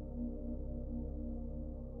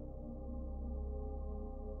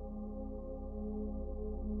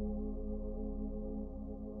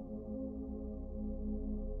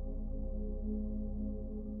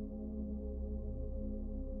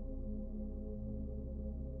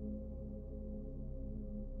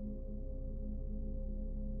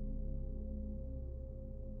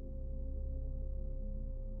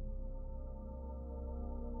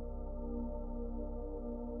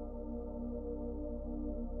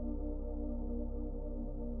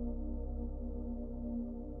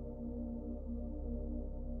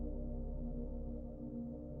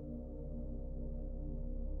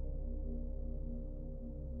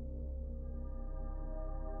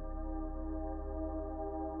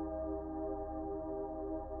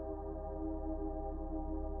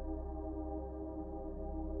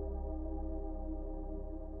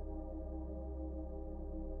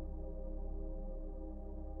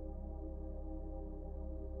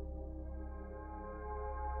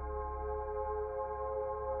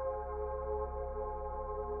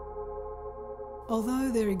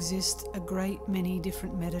 Although there exist a great many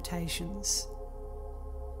different meditations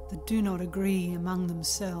that do not agree among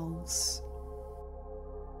themselves,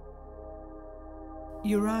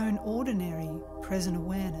 your own ordinary present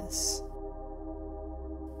awareness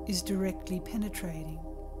is directly penetrating.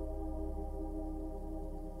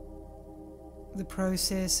 The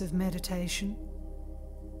process of meditation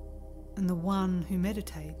and the one who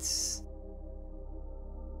meditates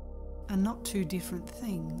are not two different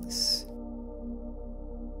things.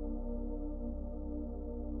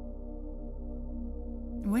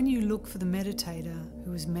 When you look for the meditator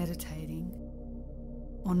who is meditating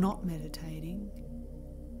or not meditating,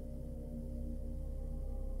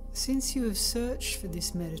 since you have searched for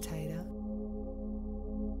this meditator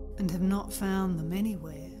and have not found them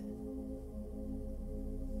anywhere,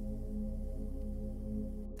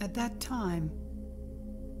 at that time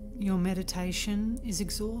your meditation is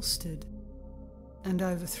exhausted and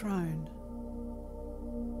overthrown.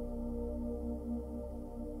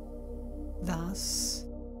 Thus,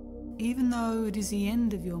 even though it is the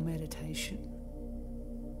end of your meditation,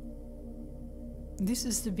 this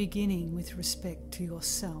is the beginning with respect to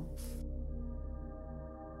yourself.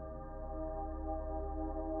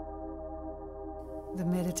 The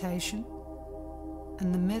meditation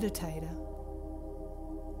and the meditator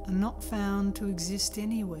are not found to exist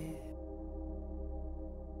anywhere.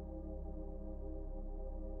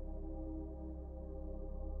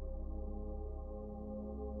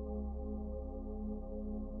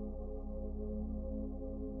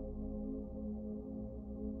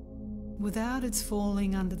 Without its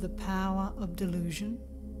falling under the power of delusion,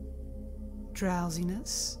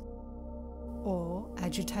 drowsiness, or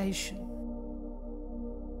agitation.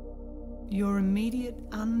 Your immediate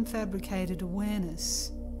unfabricated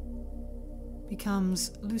awareness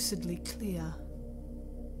becomes lucidly clear.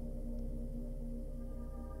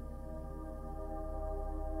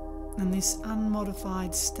 And this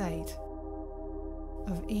unmodified state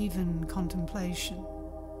of even contemplation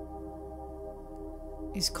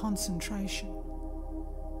is concentration.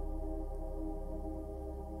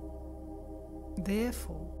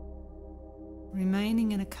 Therefore,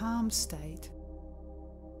 remaining in a calm state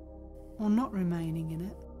or not remaining in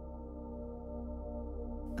it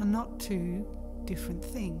are not two different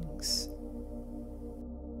things.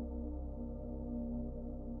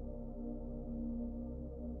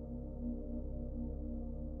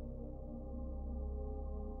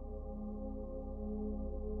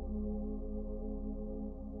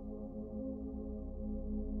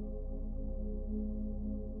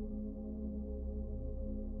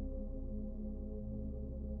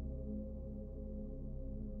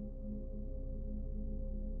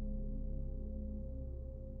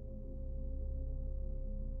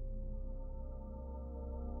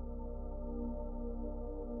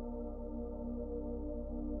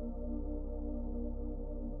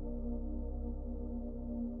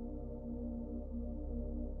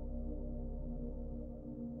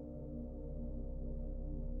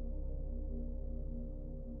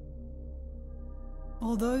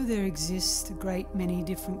 Although there exist a great many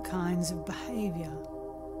different kinds of behaviour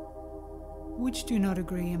which do not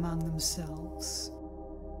agree among themselves,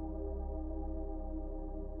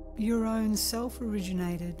 your own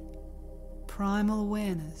self-originated primal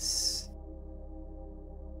awareness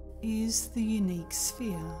is the unique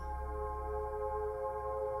sphere.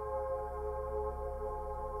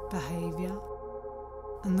 Behaviour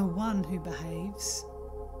and the one who behaves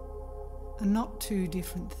are not two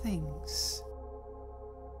different things.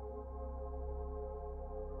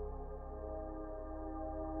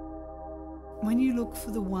 When you look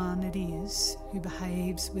for the one it is who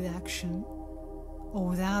behaves with action or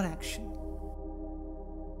without action,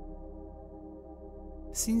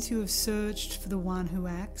 since you have searched for the one who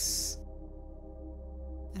acts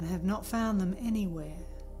and have not found them anywhere,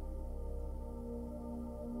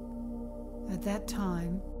 at that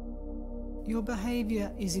time your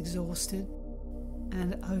behavior is exhausted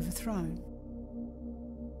and overthrown.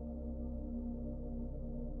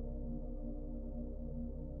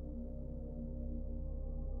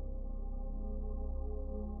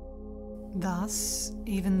 Thus,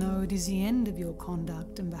 even though it is the end of your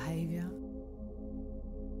conduct and behaviour,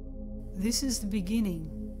 this is the beginning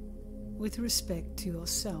with respect to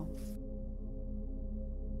yourself.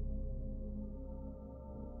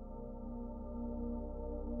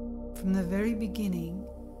 From the very beginning,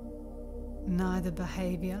 neither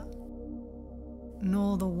behaviour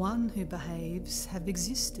nor the one who behaves have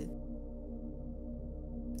existed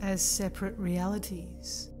as separate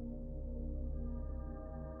realities.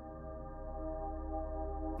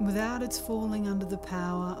 Without its falling under the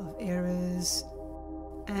power of errors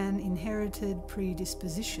and inherited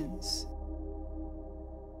predispositions.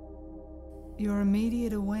 Your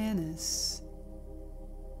immediate awareness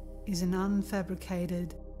is an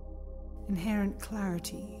unfabricated, inherent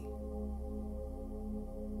clarity.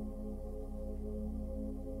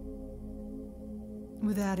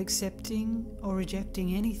 Without accepting or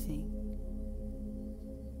rejecting anything,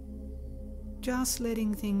 just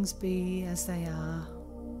letting things be as they are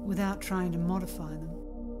without trying to modify them.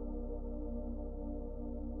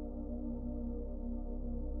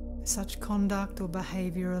 Such conduct or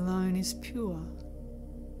behavior alone is pure.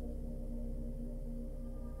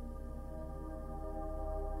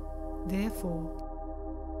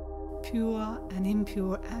 Therefore, pure and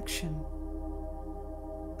impure action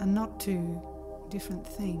are not two different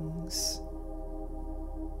things.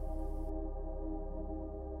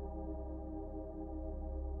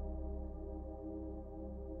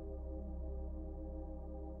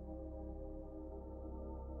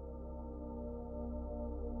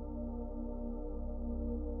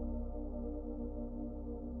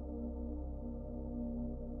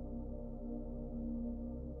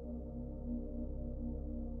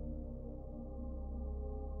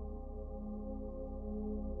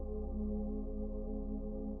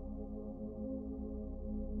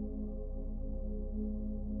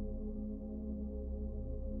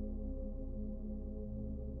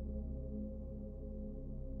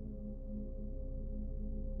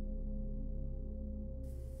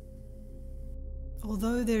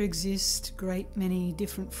 Although there exist great many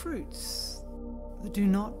different fruits that do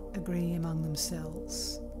not agree among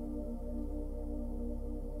themselves,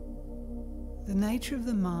 the nature of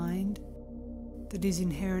the mind that is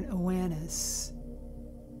inherent awareness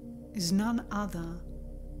is none other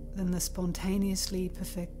than the spontaneously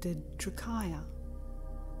perfected Trikaya.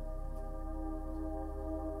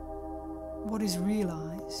 What is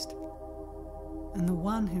realized and the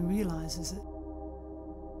one who realizes it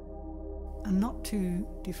are not two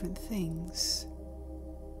different things.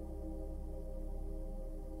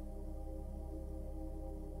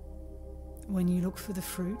 When you look for the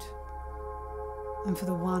fruit and for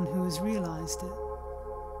the one who has realized it,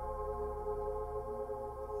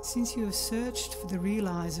 since you have searched for the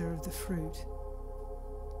realizer of the fruit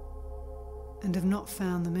and have not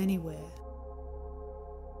found them anywhere,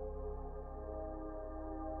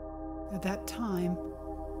 at that time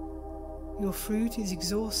your fruit is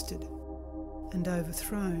exhausted and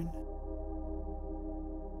overthrown.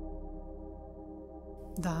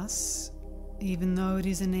 Thus, even though it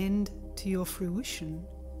is an end to your fruition,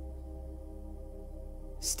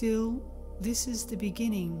 still this is the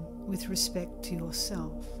beginning with respect to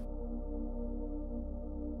yourself.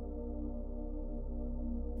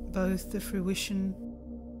 Both the fruition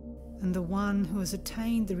and the one who has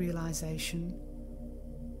attained the realization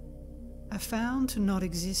are found to not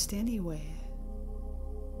exist anywhere.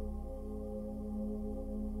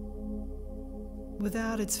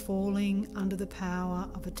 Without its falling under the power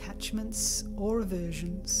of attachments or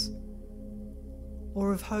aversions,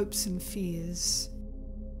 or of hopes and fears,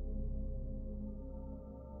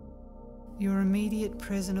 your immediate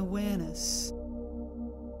present awareness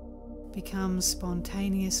becomes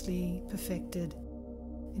spontaneously perfected,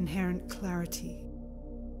 inherent clarity.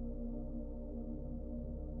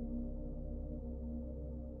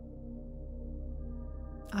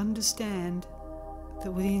 Understand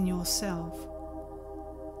that within yourself,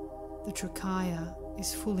 the Trikaya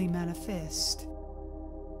is fully manifest.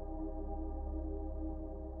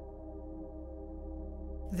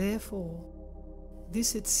 Therefore,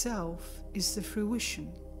 this itself is the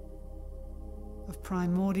fruition of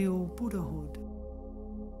primordial Buddhahood.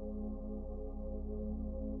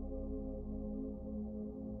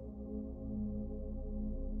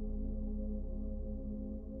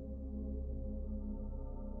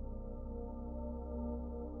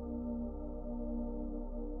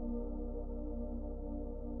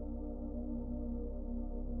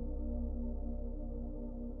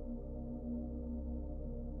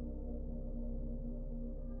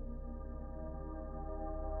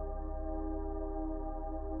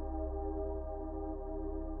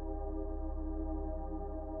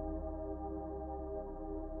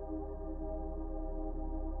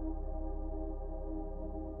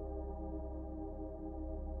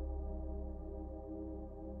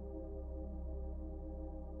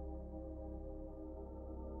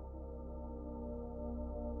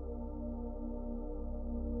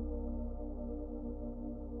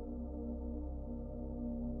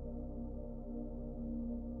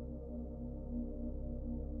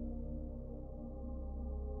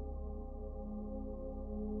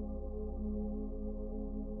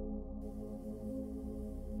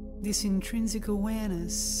 This intrinsic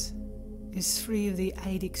awareness is free of the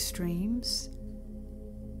 8 extremes,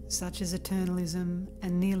 such as eternalism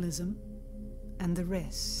and nihilism, and the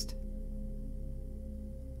rest.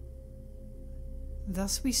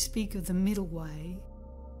 Thus we speak of the middle way,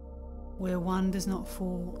 where one does not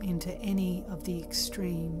fall into any of the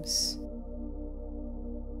extremes.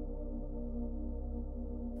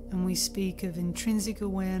 And we speak of intrinsic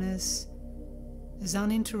awareness as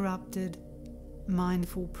uninterrupted,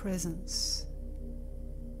 mindful presence.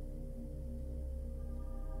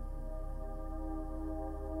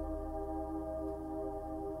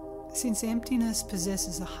 Since emptiness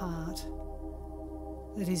possesses a heart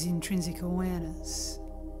that is intrinsic awareness,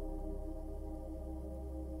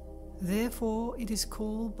 therefore it is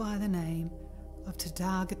called by the name of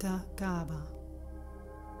Tathagata Garbha,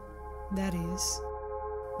 that is,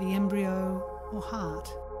 the embryo or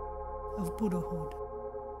heart of Buddhahood.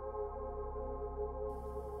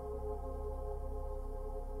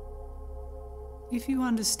 If you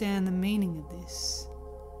understand the meaning of this,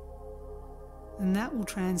 then that will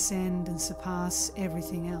transcend and surpass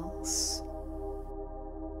everything else.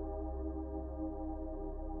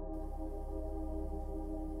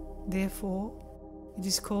 Therefore, it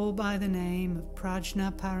is called by the name of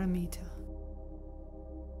Prajna Paramita,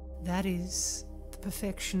 that is, the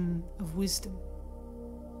perfection of wisdom.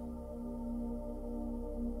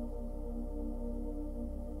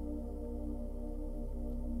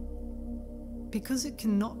 Because it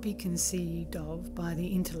cannot be conceived of by the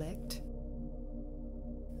intellect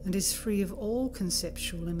and is free of all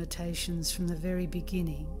conceptual limitations from the very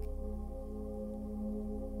beginning,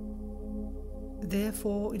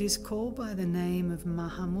 therefore it is called by the name of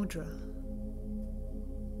Mahamudra,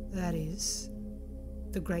 that is,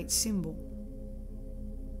 the great symbol.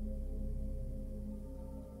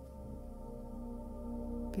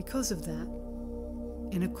 Because of that,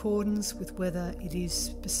 in accordance with whether it is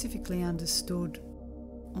specifically understood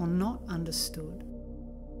or not understood,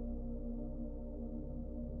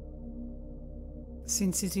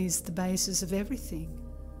 since it is the basis of everything,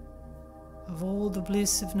 of all the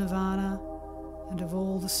bliss of nirvana and of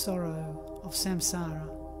all the sorrow of samsara.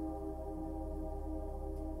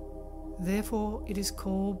 Therefore it is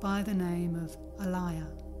called by the name of Alaya.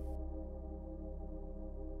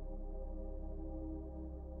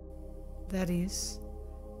 That is,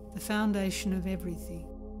 the foundation of everything.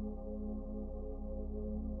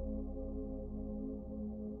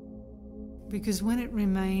 Because when it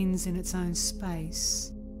remains in its own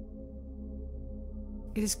space,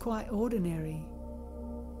 it is quite ordinary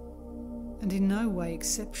and in no way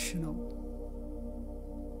exceptional.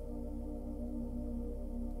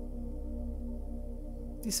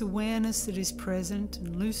 This awareness that is present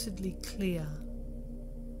and lucidly clear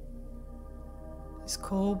is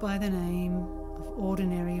called by the name of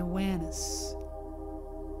ordinary awareness.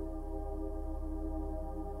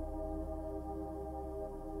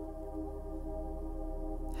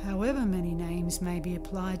 However many names may be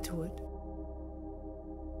applied to it,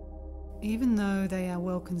 even though they are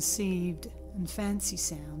well conceived and fancy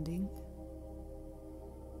sounding,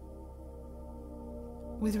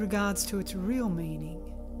 with regards to its real meaning,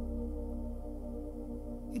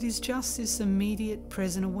 it is just this immediate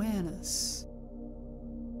present awareness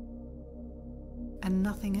and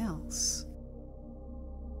nothing else.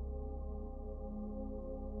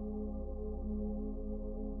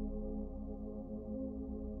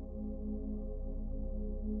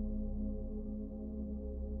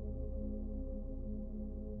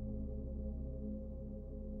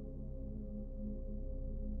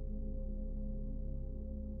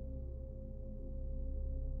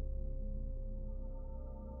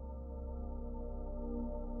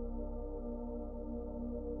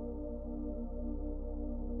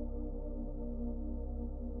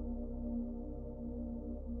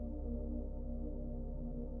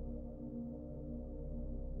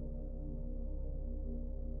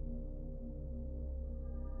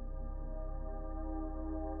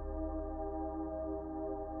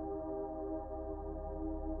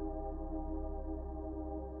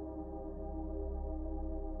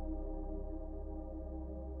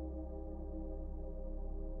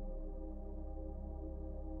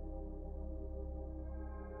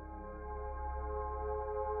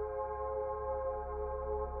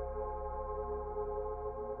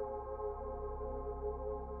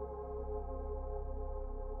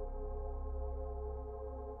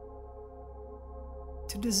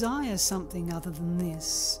 To desire something other than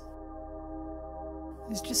this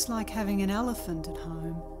is just like having an elephant at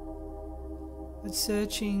home, but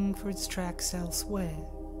searching for its tracks elsewhere.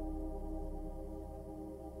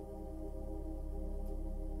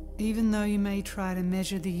 Even though you may try to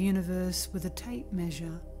measure the universe with a tape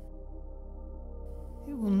measure,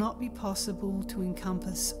 it will not be possible to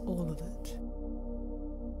encompass all of it.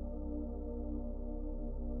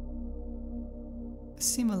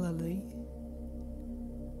 Similarly,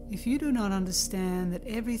 if you do not understand that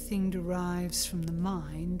everything derives from the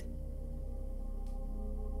mind,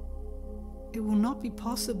 it will not be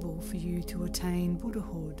possible for you to attain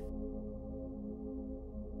Buddhahood.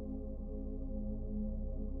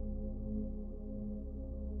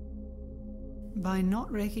 By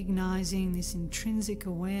not recognizing this intrinsic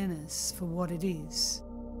awareness for what it is,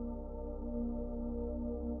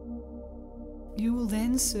 you will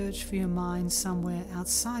then search for your mind somewhere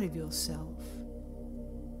outside of yourself.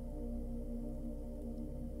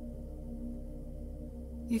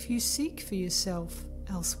 If you seek for yourself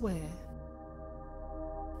elsewhere,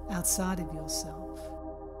 outside of yourself,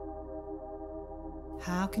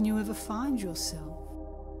 how can you ever find yourself?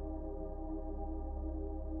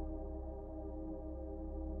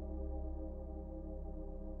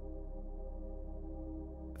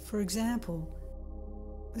 For example,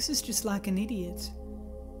 this is just like an idiot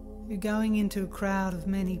who, going into a crowd of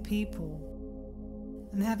many people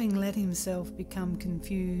and having let himself become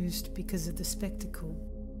confused because of the spectacle,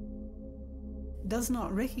 does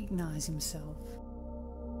not recognize himself.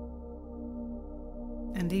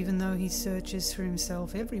 And even though he searches for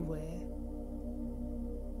himself everywhere,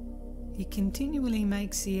 he continually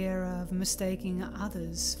makes the error of mistaking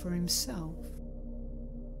others for himself.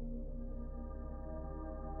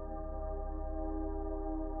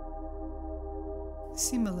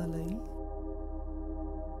 Similarly,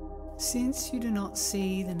 since you do not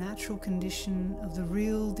see the natural condition of the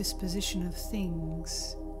real disposition of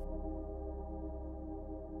things,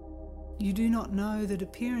 you do not know that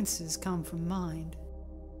appearances come from mind.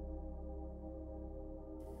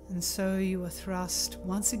 And so you are thrust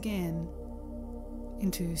once again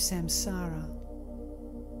into samsara.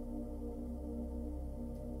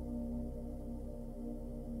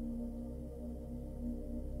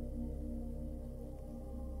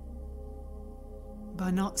 By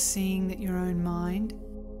not seeing that your own mind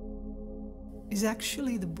is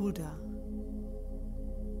actually the Buddha,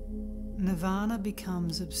 nirvana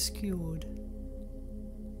becomes obscured.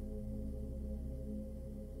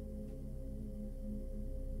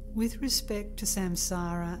 With respect to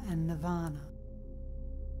samsara and nirvana,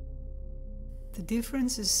 the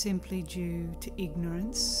difference is simply due to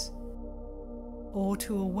ignorance or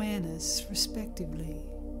to awareness, respectively.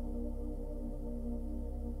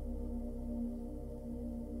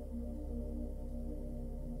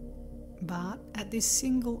 But at this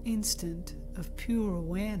single instant of pure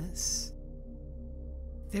awareness,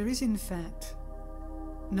 there is in fact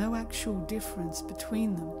no actual difference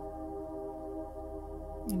between them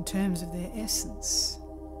in terms of their essence.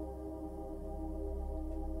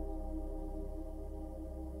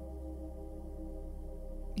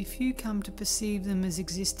 If you come to perceive them as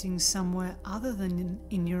existing somewhere other than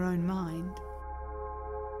in your own mind,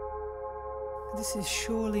 this is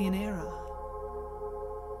surely an error.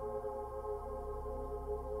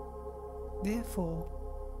 Therefore,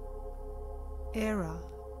 error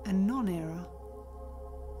and non-error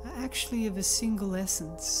are actually of a single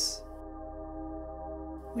essence,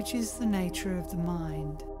 which is the nature of the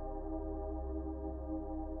mind.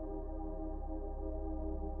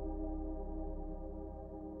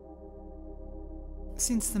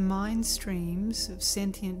 Since the mind streams of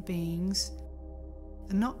sentient beings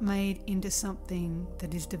are not made into something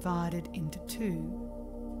that is divided into two,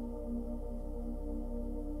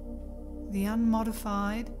 the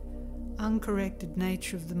unmodified, uncorrected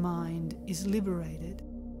nature of the mind is liberated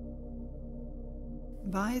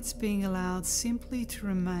by its being allowed simply to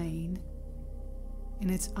remain in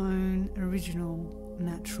its own original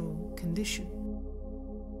natural condition.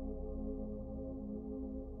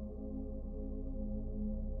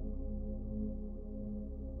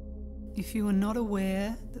 If you are not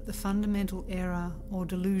aware that the fundamental error or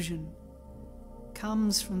delusion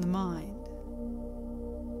comes from the mind,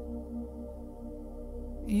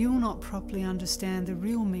 you will not properly understand the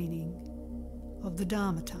real meaning of the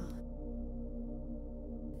Dharmata,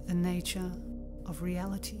 the nature of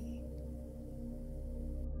reality.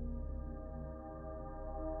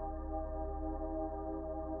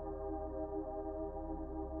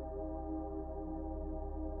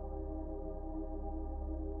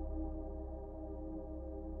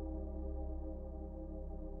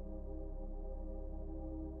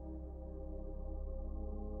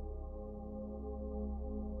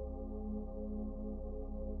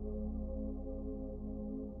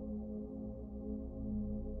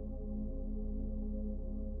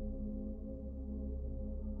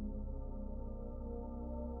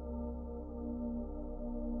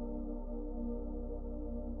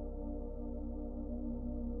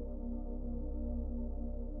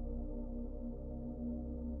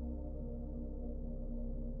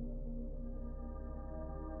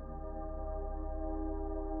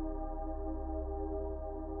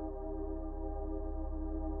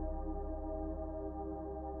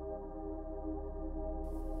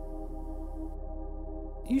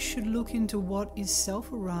 you should look into what is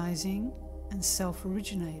self-arising and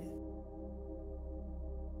self-originated.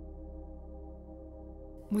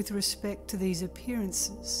 With respect to these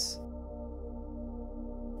appearances,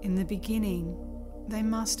 in the beginning, they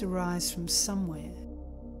must arise from somewhere.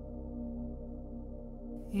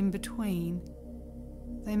 In between,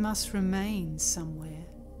 they must remain somewhere.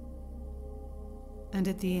 And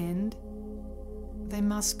at the end, they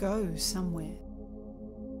must go somewhere.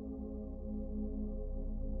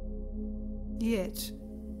 Yet,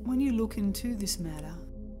 when you look into this matter,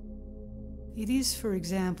 it is, for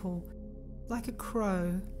example, like a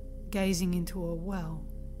crow gazing into a well.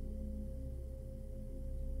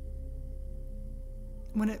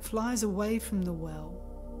 When it flies away from the well,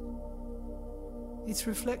 its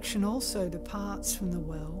reflection also departs from the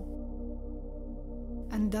well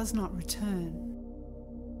and does not return.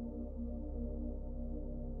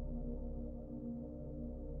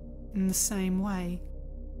 In the same way,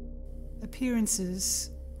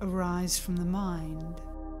 appearances arise from the mind.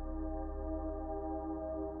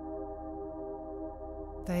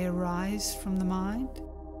 They arise from the mind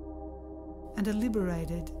and are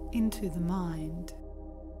liberated into the mind.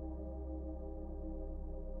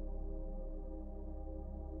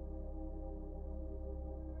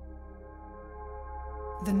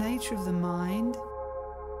 The nature of the mind,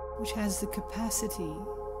 which has the capacity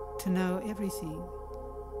to know everything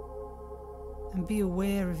and be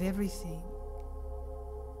aware of everything,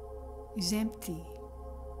 is empty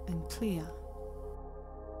and clear.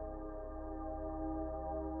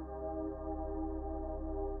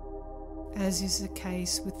 As is the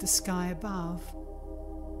case with the sky above,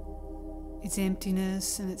 its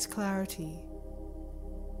emptiness and its clarity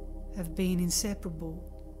have been inseparable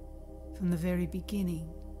from the very beginning.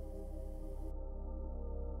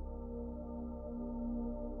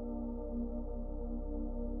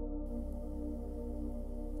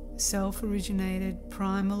 Self-originated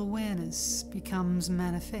primal awareness becomes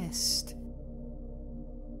manifest,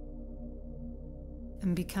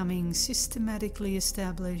 and becoming systematically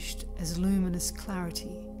established as luminous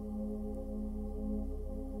clarity.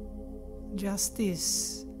 Just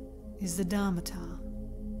this is the Dharmata,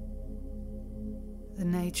 the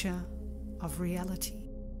nature of reality.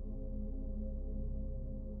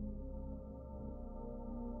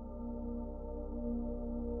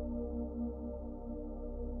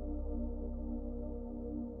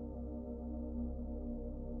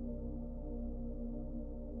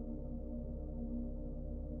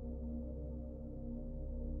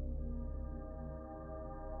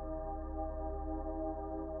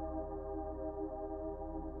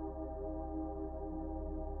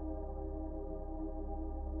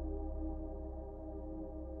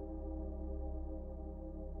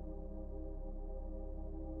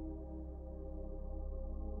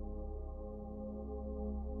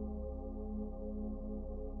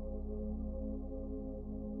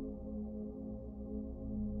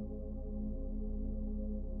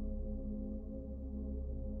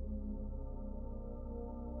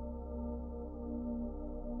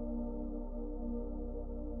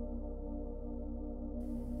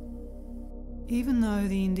 Even though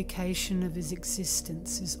the indication of his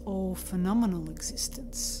existence is all phenomenal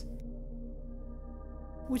existence,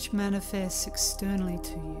 which manifests externally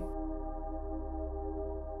to you,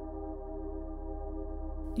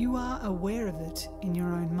 you are aware of it in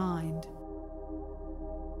your own mind.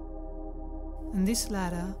 And this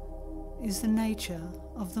latter is the nature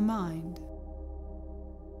of the mind.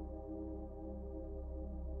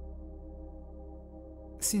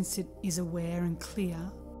 Since it is aware and clear,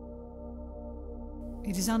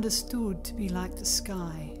 it is understood to be like the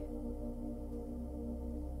sky.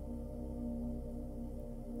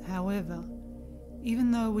 However, even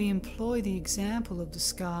though we employ the example of the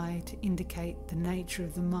sky to indicate the nature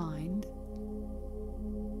of the mind,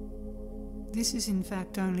 this is in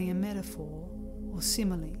fact only a metaphor or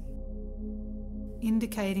simile,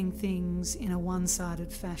 indicating things in a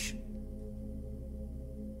one-sided fashion.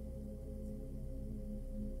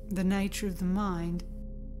 The nature of the mind,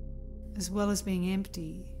 as well as being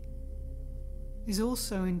empty, is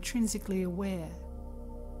also intrinsically aware.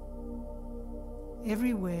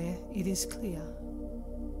 Everywhere it is clear.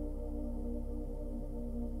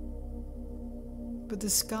 But the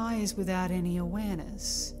sky is without any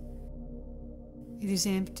awareness. It is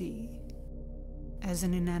empty, as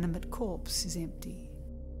an inanimate corpse is empty.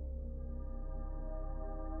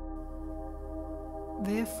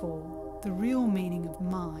 Therefore, the real meaning of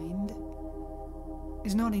mind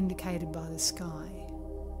is not indicated by the sky.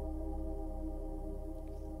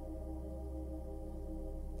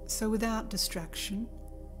 So without distraction,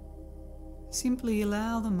 Simply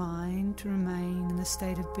allow the mind to remain in a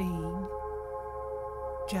state of being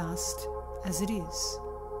just as it is.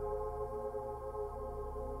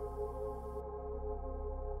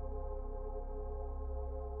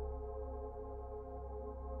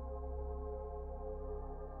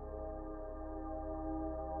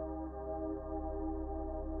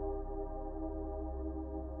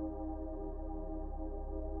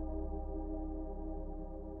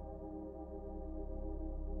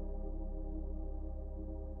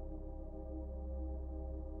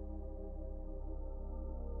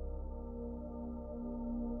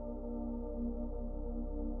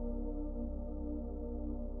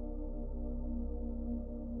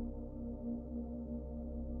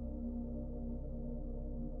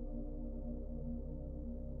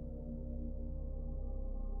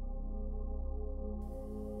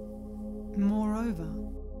 Moreover,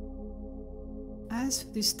 as for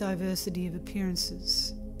this diversity of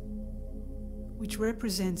appearances, which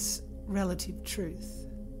represents relative truth,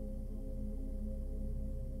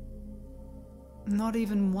 not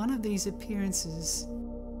even one of these appearances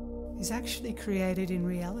is actually created in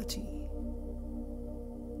reality,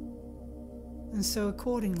 and so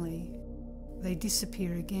accordingly they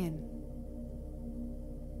disappear again.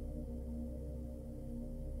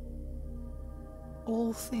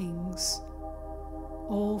 All things,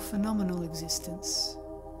 all phenomenal existence,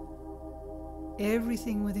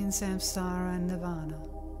 everything within samsara and nirvana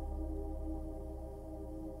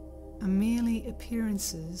are merely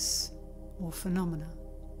appearances or phenomena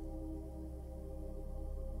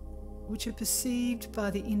which are perceived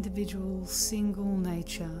by the individual single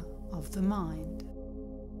nature of the mind.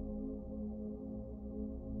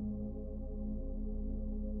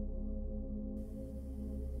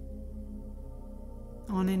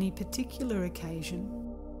 On any particular occasion,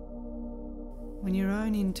 when your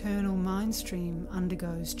own internal mind stream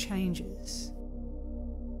undergoes changes,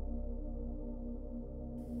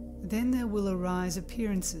 then there will arise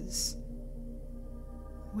appearances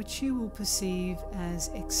which you will perceive as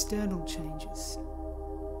external changes.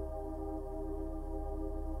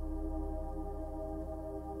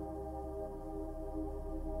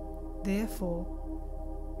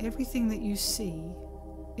 Therefore, everything that you see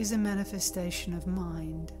is a manifestation of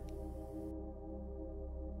mind.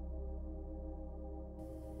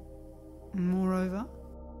 Moreover,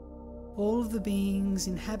 all of the beings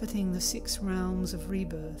inhabiting the 6 realms of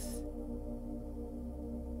rebirth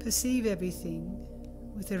perceive everything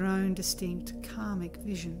with their own distinct karmic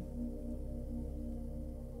vision.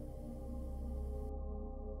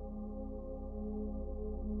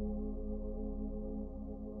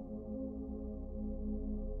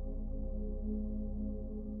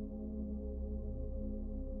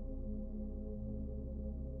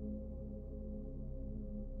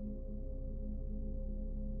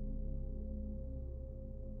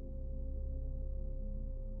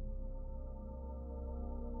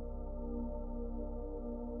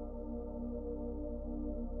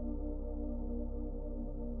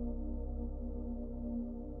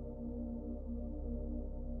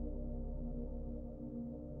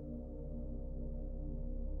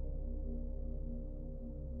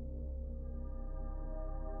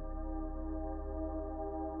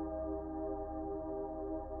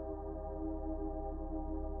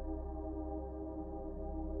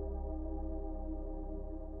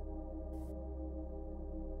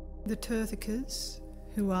 The Tirthakas,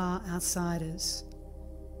 who are outsiders,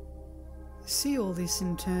 see all this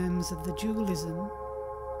in terms of the dualism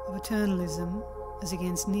of eternalism as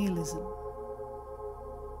against nihilism.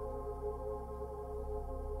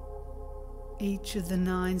 Each of the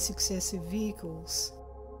 9 successive vehicles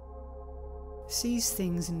sees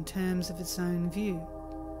things in terms of its own view.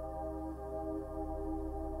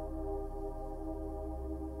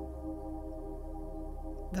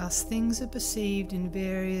 Thus, things are perceived in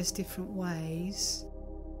various different ways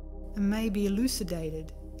and may be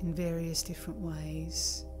elucidated in various different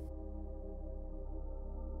ways.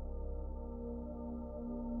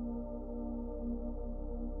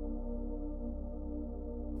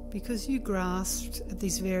 Because you grasped at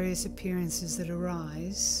these various appearances that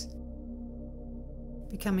arise,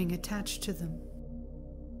 becoming attached to them,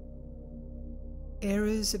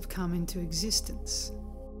 errors have come into existence.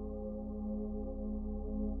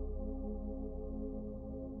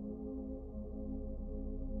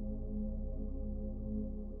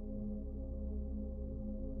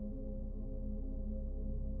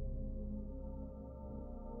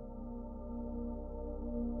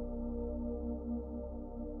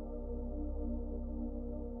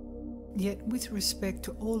 Yet with respect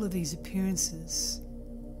to all of these appearances,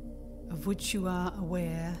 of which you are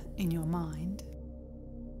aware in your mind,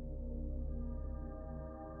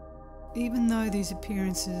 Even though these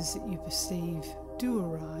appearances that you perceive do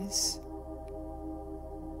arise,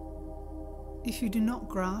 if you do not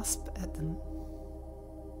grasp at them,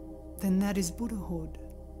 then that is Buddhahood.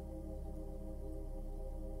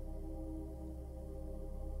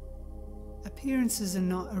 Appearances are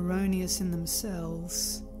not erroneous in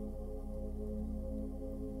themselves,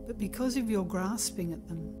 but because of your grasping at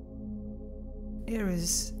them,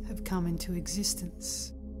 errors have come into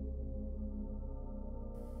existence.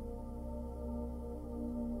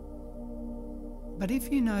 But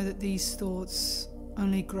if you know that these thoughts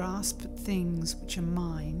only grasp at things which are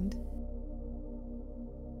mind,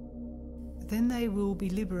 then they will be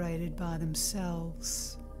liberated by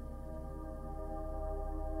themselves.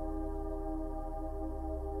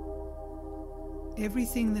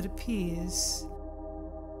 Everything that appears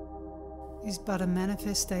is but a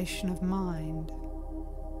manifestation of mind.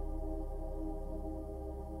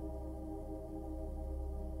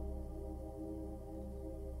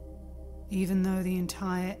 Even though the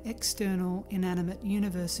entire external inanimate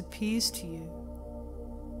universe appears to you,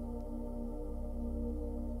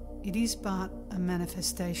 it is but a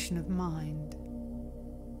manifestation of mind.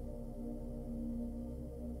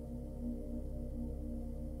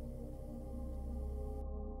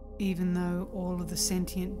 Even though all of the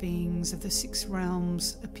sentient beings of the 6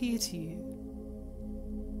 realms appear to you,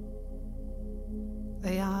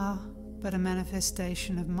 they are but a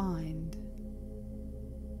manifestation of mind.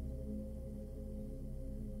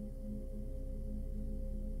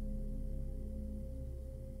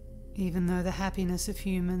 Even though the happiness of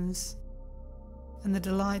humans and the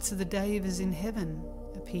delights of the devas in heaven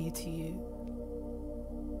appear to you,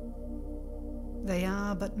 they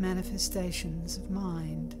are but manifestations of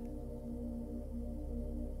mind.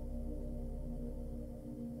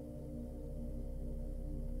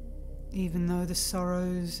 Even though the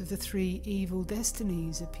sorrows of the 3 evil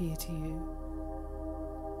destinies appear to you,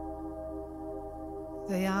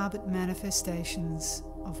 they are but manifestations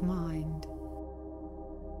of mind.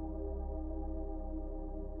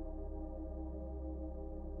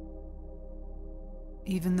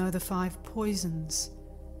 Even though the 5 poisons,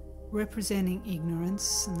 representing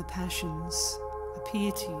ignorance and the passions,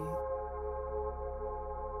 appear to you,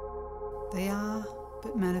 they are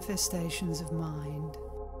but manifestations of mind.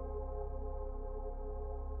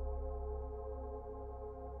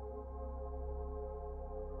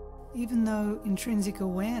 Even though intrinsic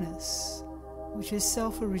awareness, which is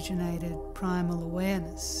self-originated primal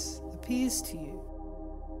awareness, appears to you,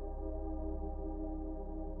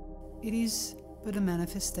 it is but a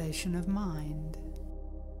manifestation of mind.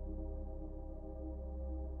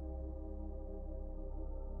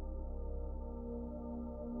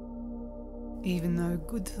 Even though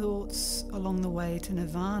good thoughts along the way to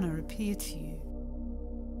nirvana appear to you,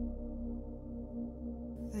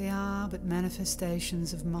 they are but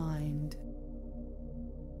manifestations of mind.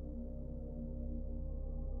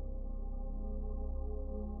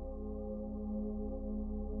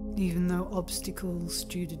 Even though obstacles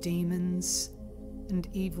due to demons and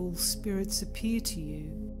evil spirits appear to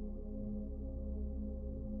you,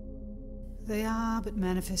 they are but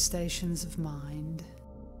manifestations of mind.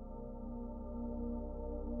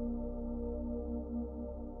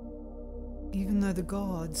 Even though the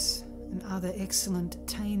gods and other excellent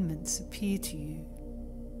attainments appear to you,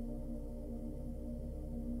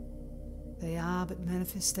 they are but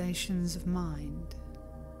manifestations of mind.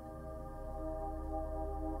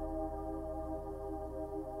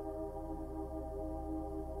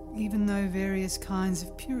 Even though various kinds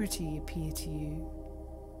of purity appear to you,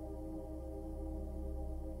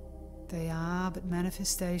 they are but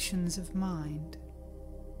manifestations of mind.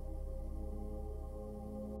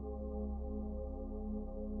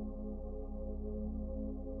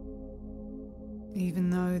 Even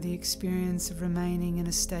though the experience of remaining in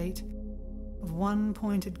a state of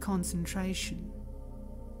one-pointed concentration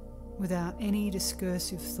without any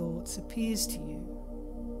discursive thoughts appears to you,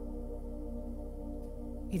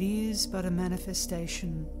 it is but a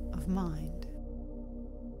manifestation of mind.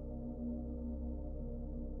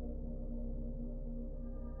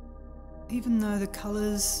 Even though the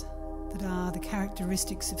colours that are the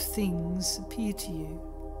characteristics of things appear to you,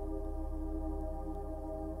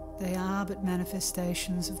 they are but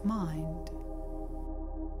manifestations of mind.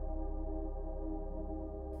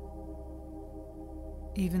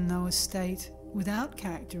 Even though a state without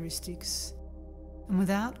characteristics and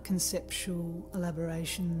without conceptual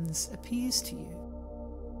elaborations appears to you,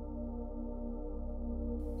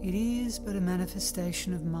 it is but a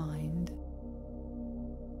manifestation of mind.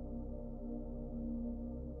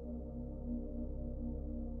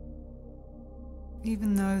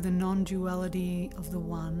 Even though the non-duality of the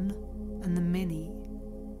One and the many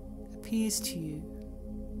appears to you,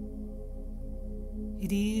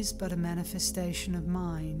 it is but a manifestation of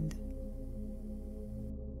mind.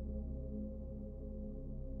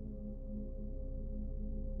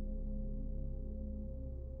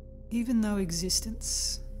 Even though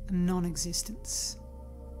existence and non-existence,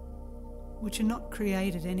 which are not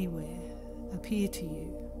created anywhere, appear to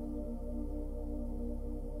you,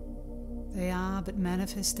 they are but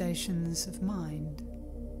manifestations of mind.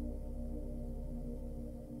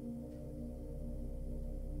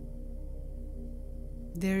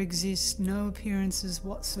 There exist no appearances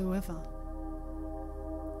whatsoever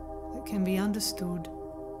that can be understood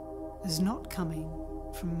as not coming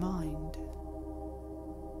from mind.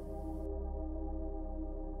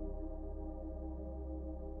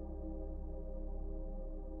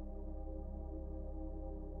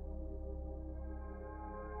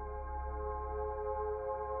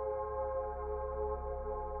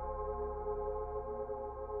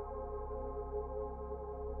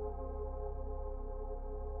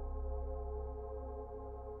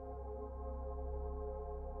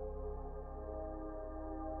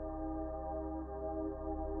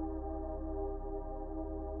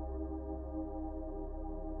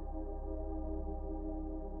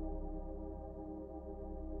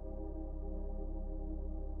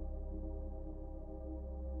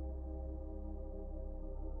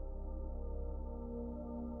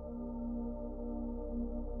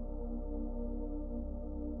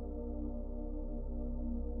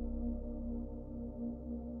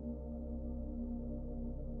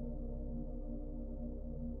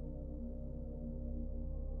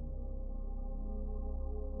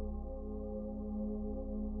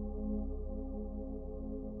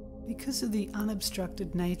 Because of the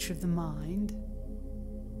unobstructed nature of the mind,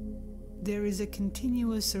 there is a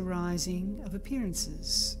continuous arising of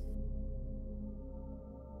appearances,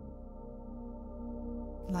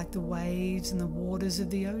 like the waves and the waters of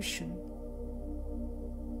the ocean,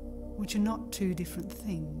 which are not two different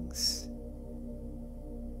things.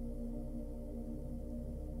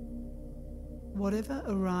 Whatever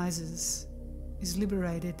arises is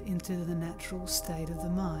liberated into the natural state of the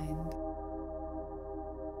mind.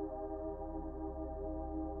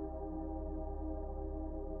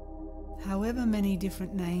 However many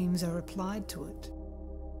different names are applied to it,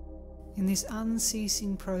 in this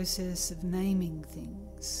unceasing process of naming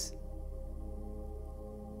things,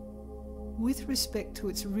 with respect to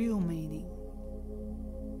its real meaning,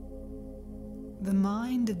 the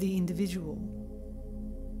mind of the individual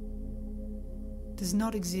does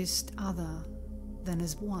not exist other than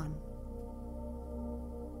as one.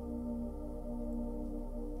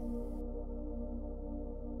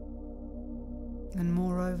 And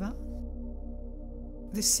moreover,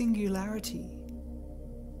 this singularity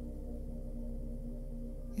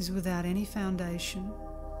is without any foundation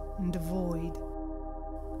and devoid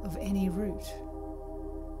of any root.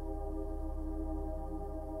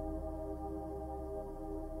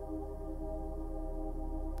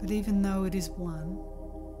 But even though it is one,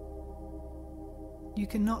 you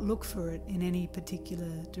cannot look for it in any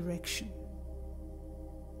particular direction.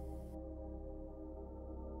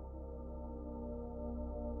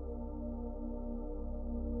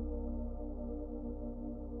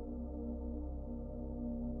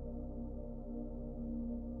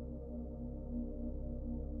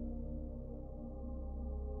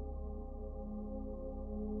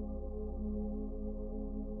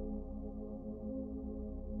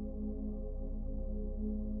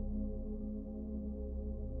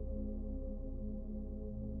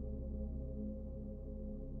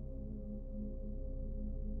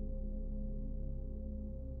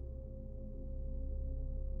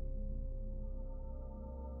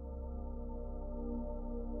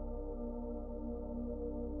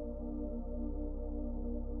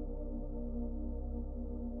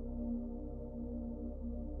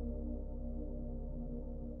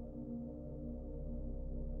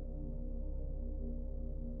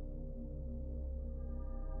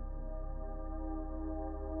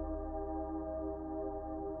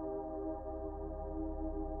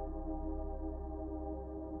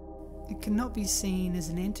 It cannot be seen as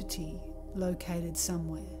an entity located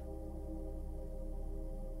somewhere,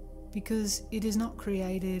 because it is not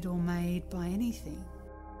created or made by anything.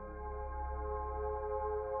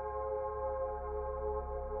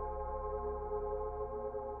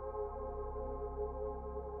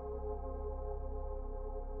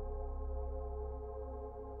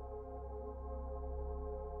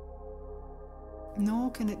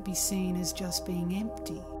 Nor can it be seen as just being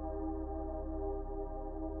empty,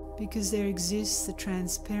 because there exists the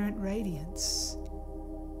transparent radiance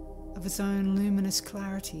of its own luminous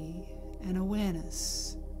clarity and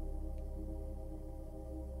awareness.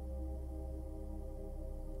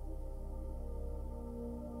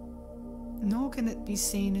 Nor can it be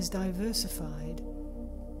seen as diversified,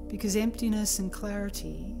 because emptiness and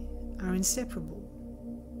clarity are inseparable.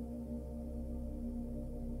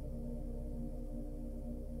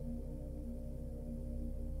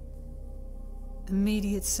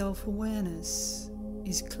 Immediate self-awareness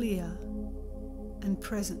is clear and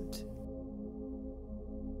present.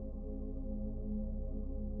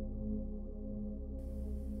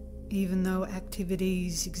 Even though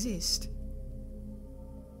activities exist,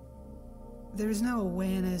 there is no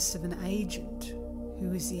awareness of an agent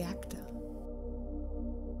who is the actor.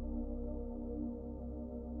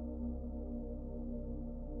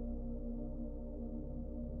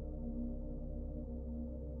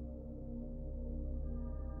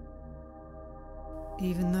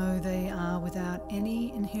 Even though they are without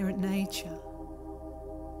any inherent nature,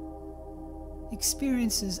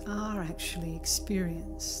 experiences are actually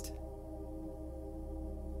experienced.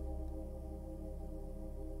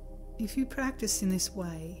 If you practice in this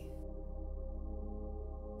way,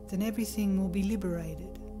 then everything will be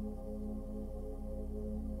liberated.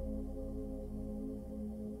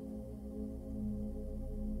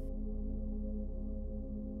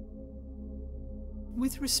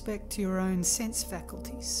 With respect to your own sense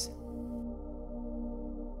faculties,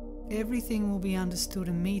 everything will be understood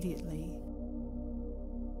immediately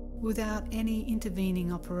without any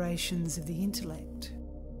intervening operations of the intellect.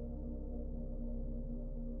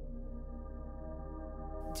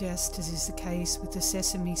 Just as is the case with the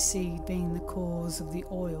sesame seed being the cause of the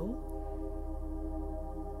oil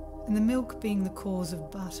and the milk being the cause of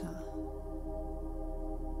butter.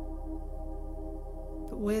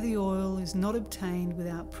 But where the oil is not obtained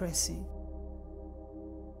without pressing,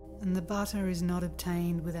 and the butter is not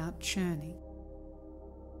obtained without churning.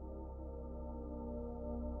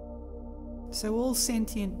 So all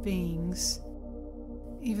sentient beings,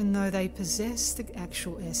 even though they possess the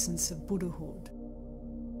actual essence of Buddhahood,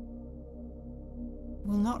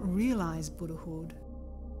 will not realize Buddhahood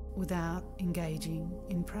without engaging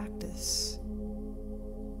in practice.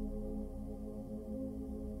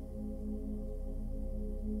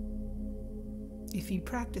 If he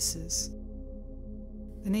practices,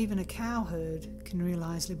 then even a cowherd can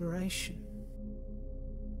realize liberation.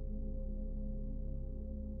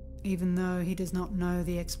 Even though he does not know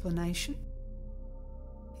the explanation,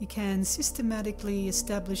 he can systematically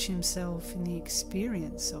establish himself in the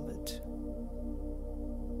experience of it.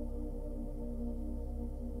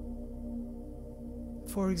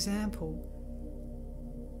 For example,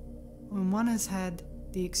 when one has had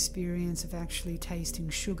the experience of actually tasting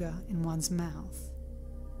sugar in one's mouth,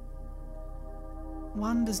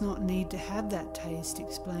 one does not need to have that taste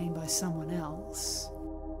explained by someone else.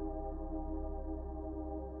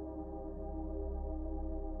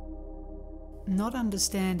 Not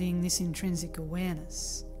understanding this intrinsic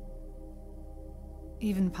awareness,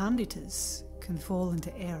 even panditas can fall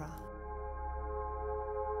into error.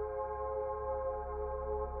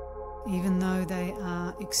 Even though they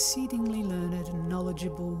are exceedingly learned and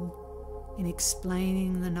knowledgeable in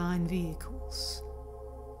explaining the 9 vehicles,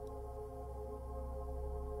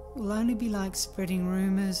 it will only be like spreading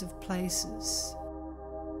rumours of places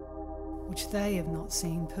which they have not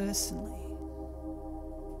seen personally.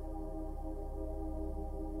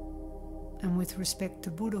 And with respect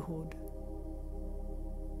to Buddhahood,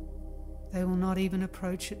 they will not even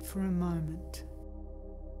approach it for a moment.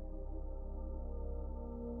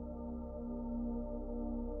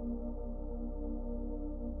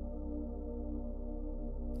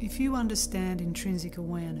 If you understand intrinsic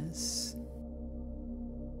awareness,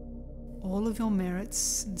 all of your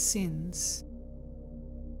merits and sins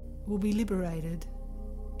will be liberated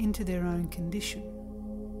into their own condition.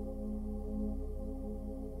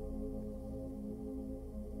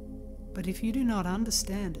 But if you do not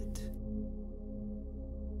understand it,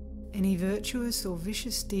 any virtuous or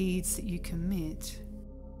vicious deeds that you commit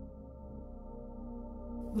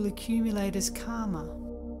will accumulate as karma,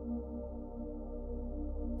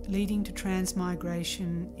 leading to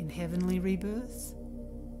transmigration in heavenly rebirth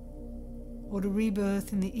or to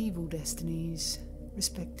rebirth in the evil destinies,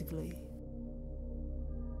 respectively.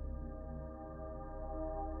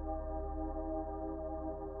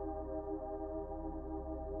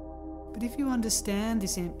 But if you understand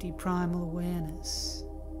this empty primal awareness,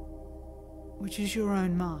 which is your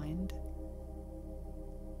own mind,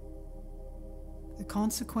 the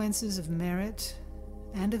consequences of merit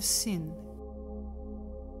and of sin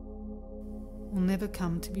will never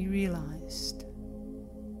come to be realized.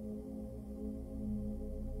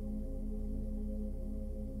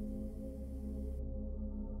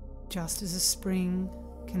 Just as a spring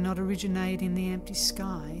cannot originate in the empty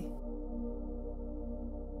sky,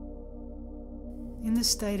 in the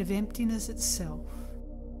state of emptiness itself,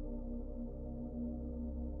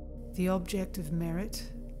 the object of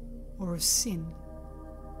merit or of sin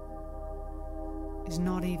is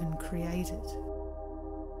not even created.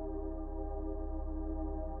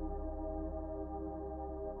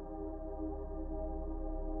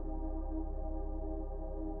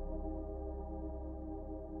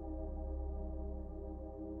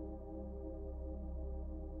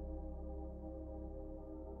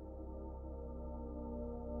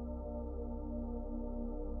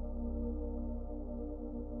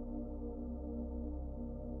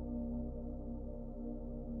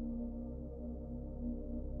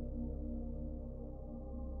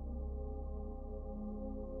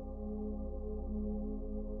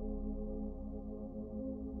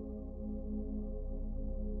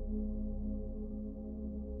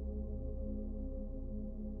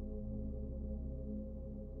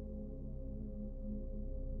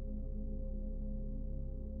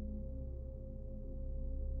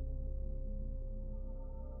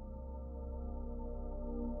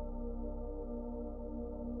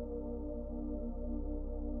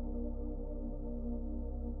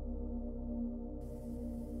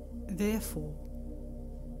 Therefore,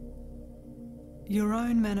 your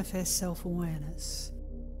own manifest self-awareness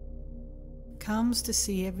comes to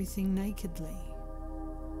see everything nakedly.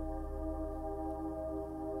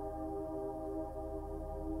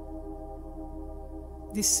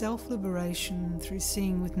 This self-liberation through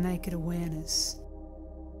seeing with naked awareness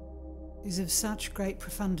is of such great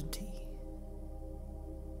profundity.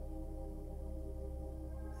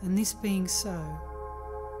 And this being so,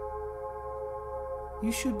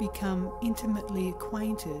 you should become intimately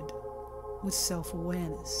acquainted with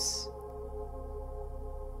self-awareness,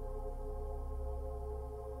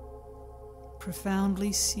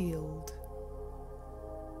 profoundly sealed,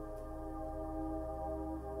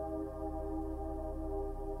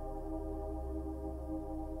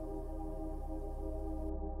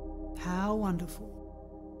 how wonderful.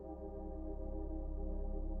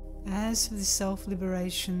 As for the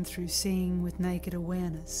self-liberation through seeing with naked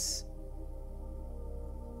awareness,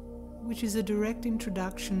 which is a direct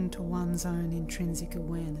introduction to one's own intrinsic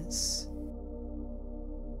awareness,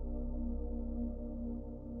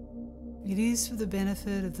 it is for the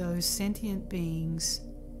benefit of those sentient beings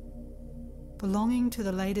belonging to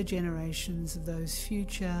the later generations of those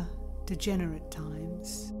future degenerate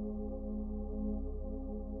times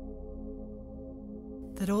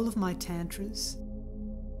that all of my tantras,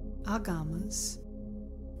 agamas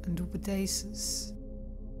and upadesas,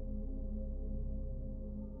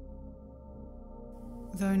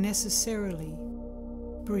 though necessarily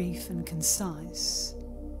brief and concise,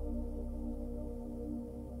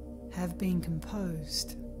 have been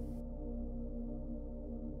composed.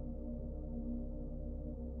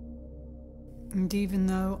 And even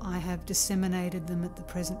though I have disseminated them at the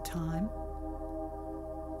present time,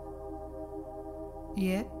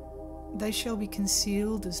 yet they shall be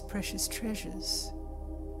concealed as precious treasures,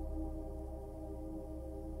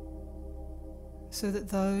 so that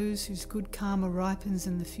those whose good karma ripens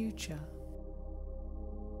in the future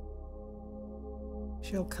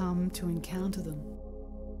shall come to encounter them.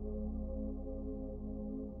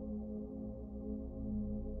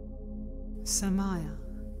 Samaya.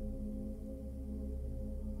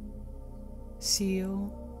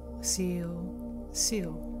 Seal, seal,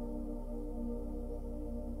 seal.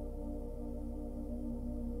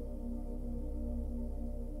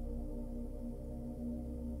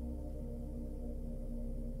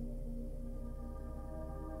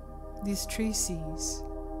 This treatise,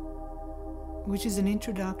 which is an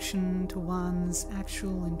introduction to one's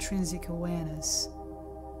actual intrinsic awareness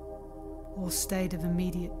or state of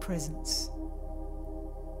immediate presence,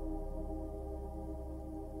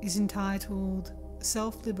 is entitled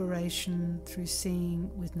Self-Liberation Through Seeing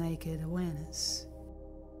with Naked Awareness.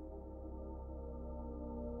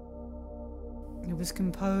 It was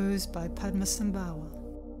composed by Padmasambhava,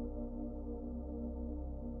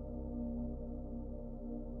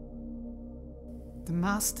 the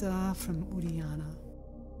master from Udayana.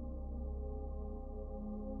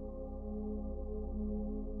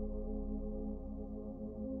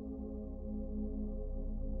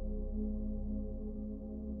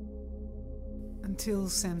 Until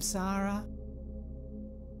samsara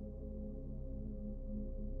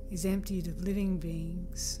is emptied of living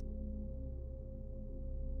beings,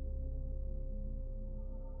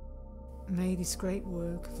 may this great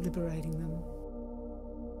work of liberating them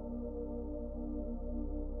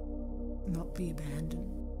not be abandoned.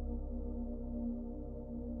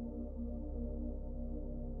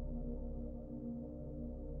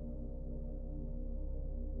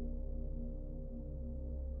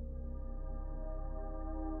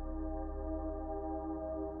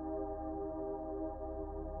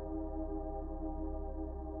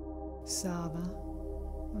 Sava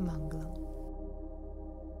Mangalam.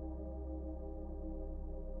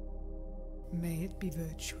 May it be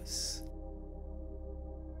virtuous.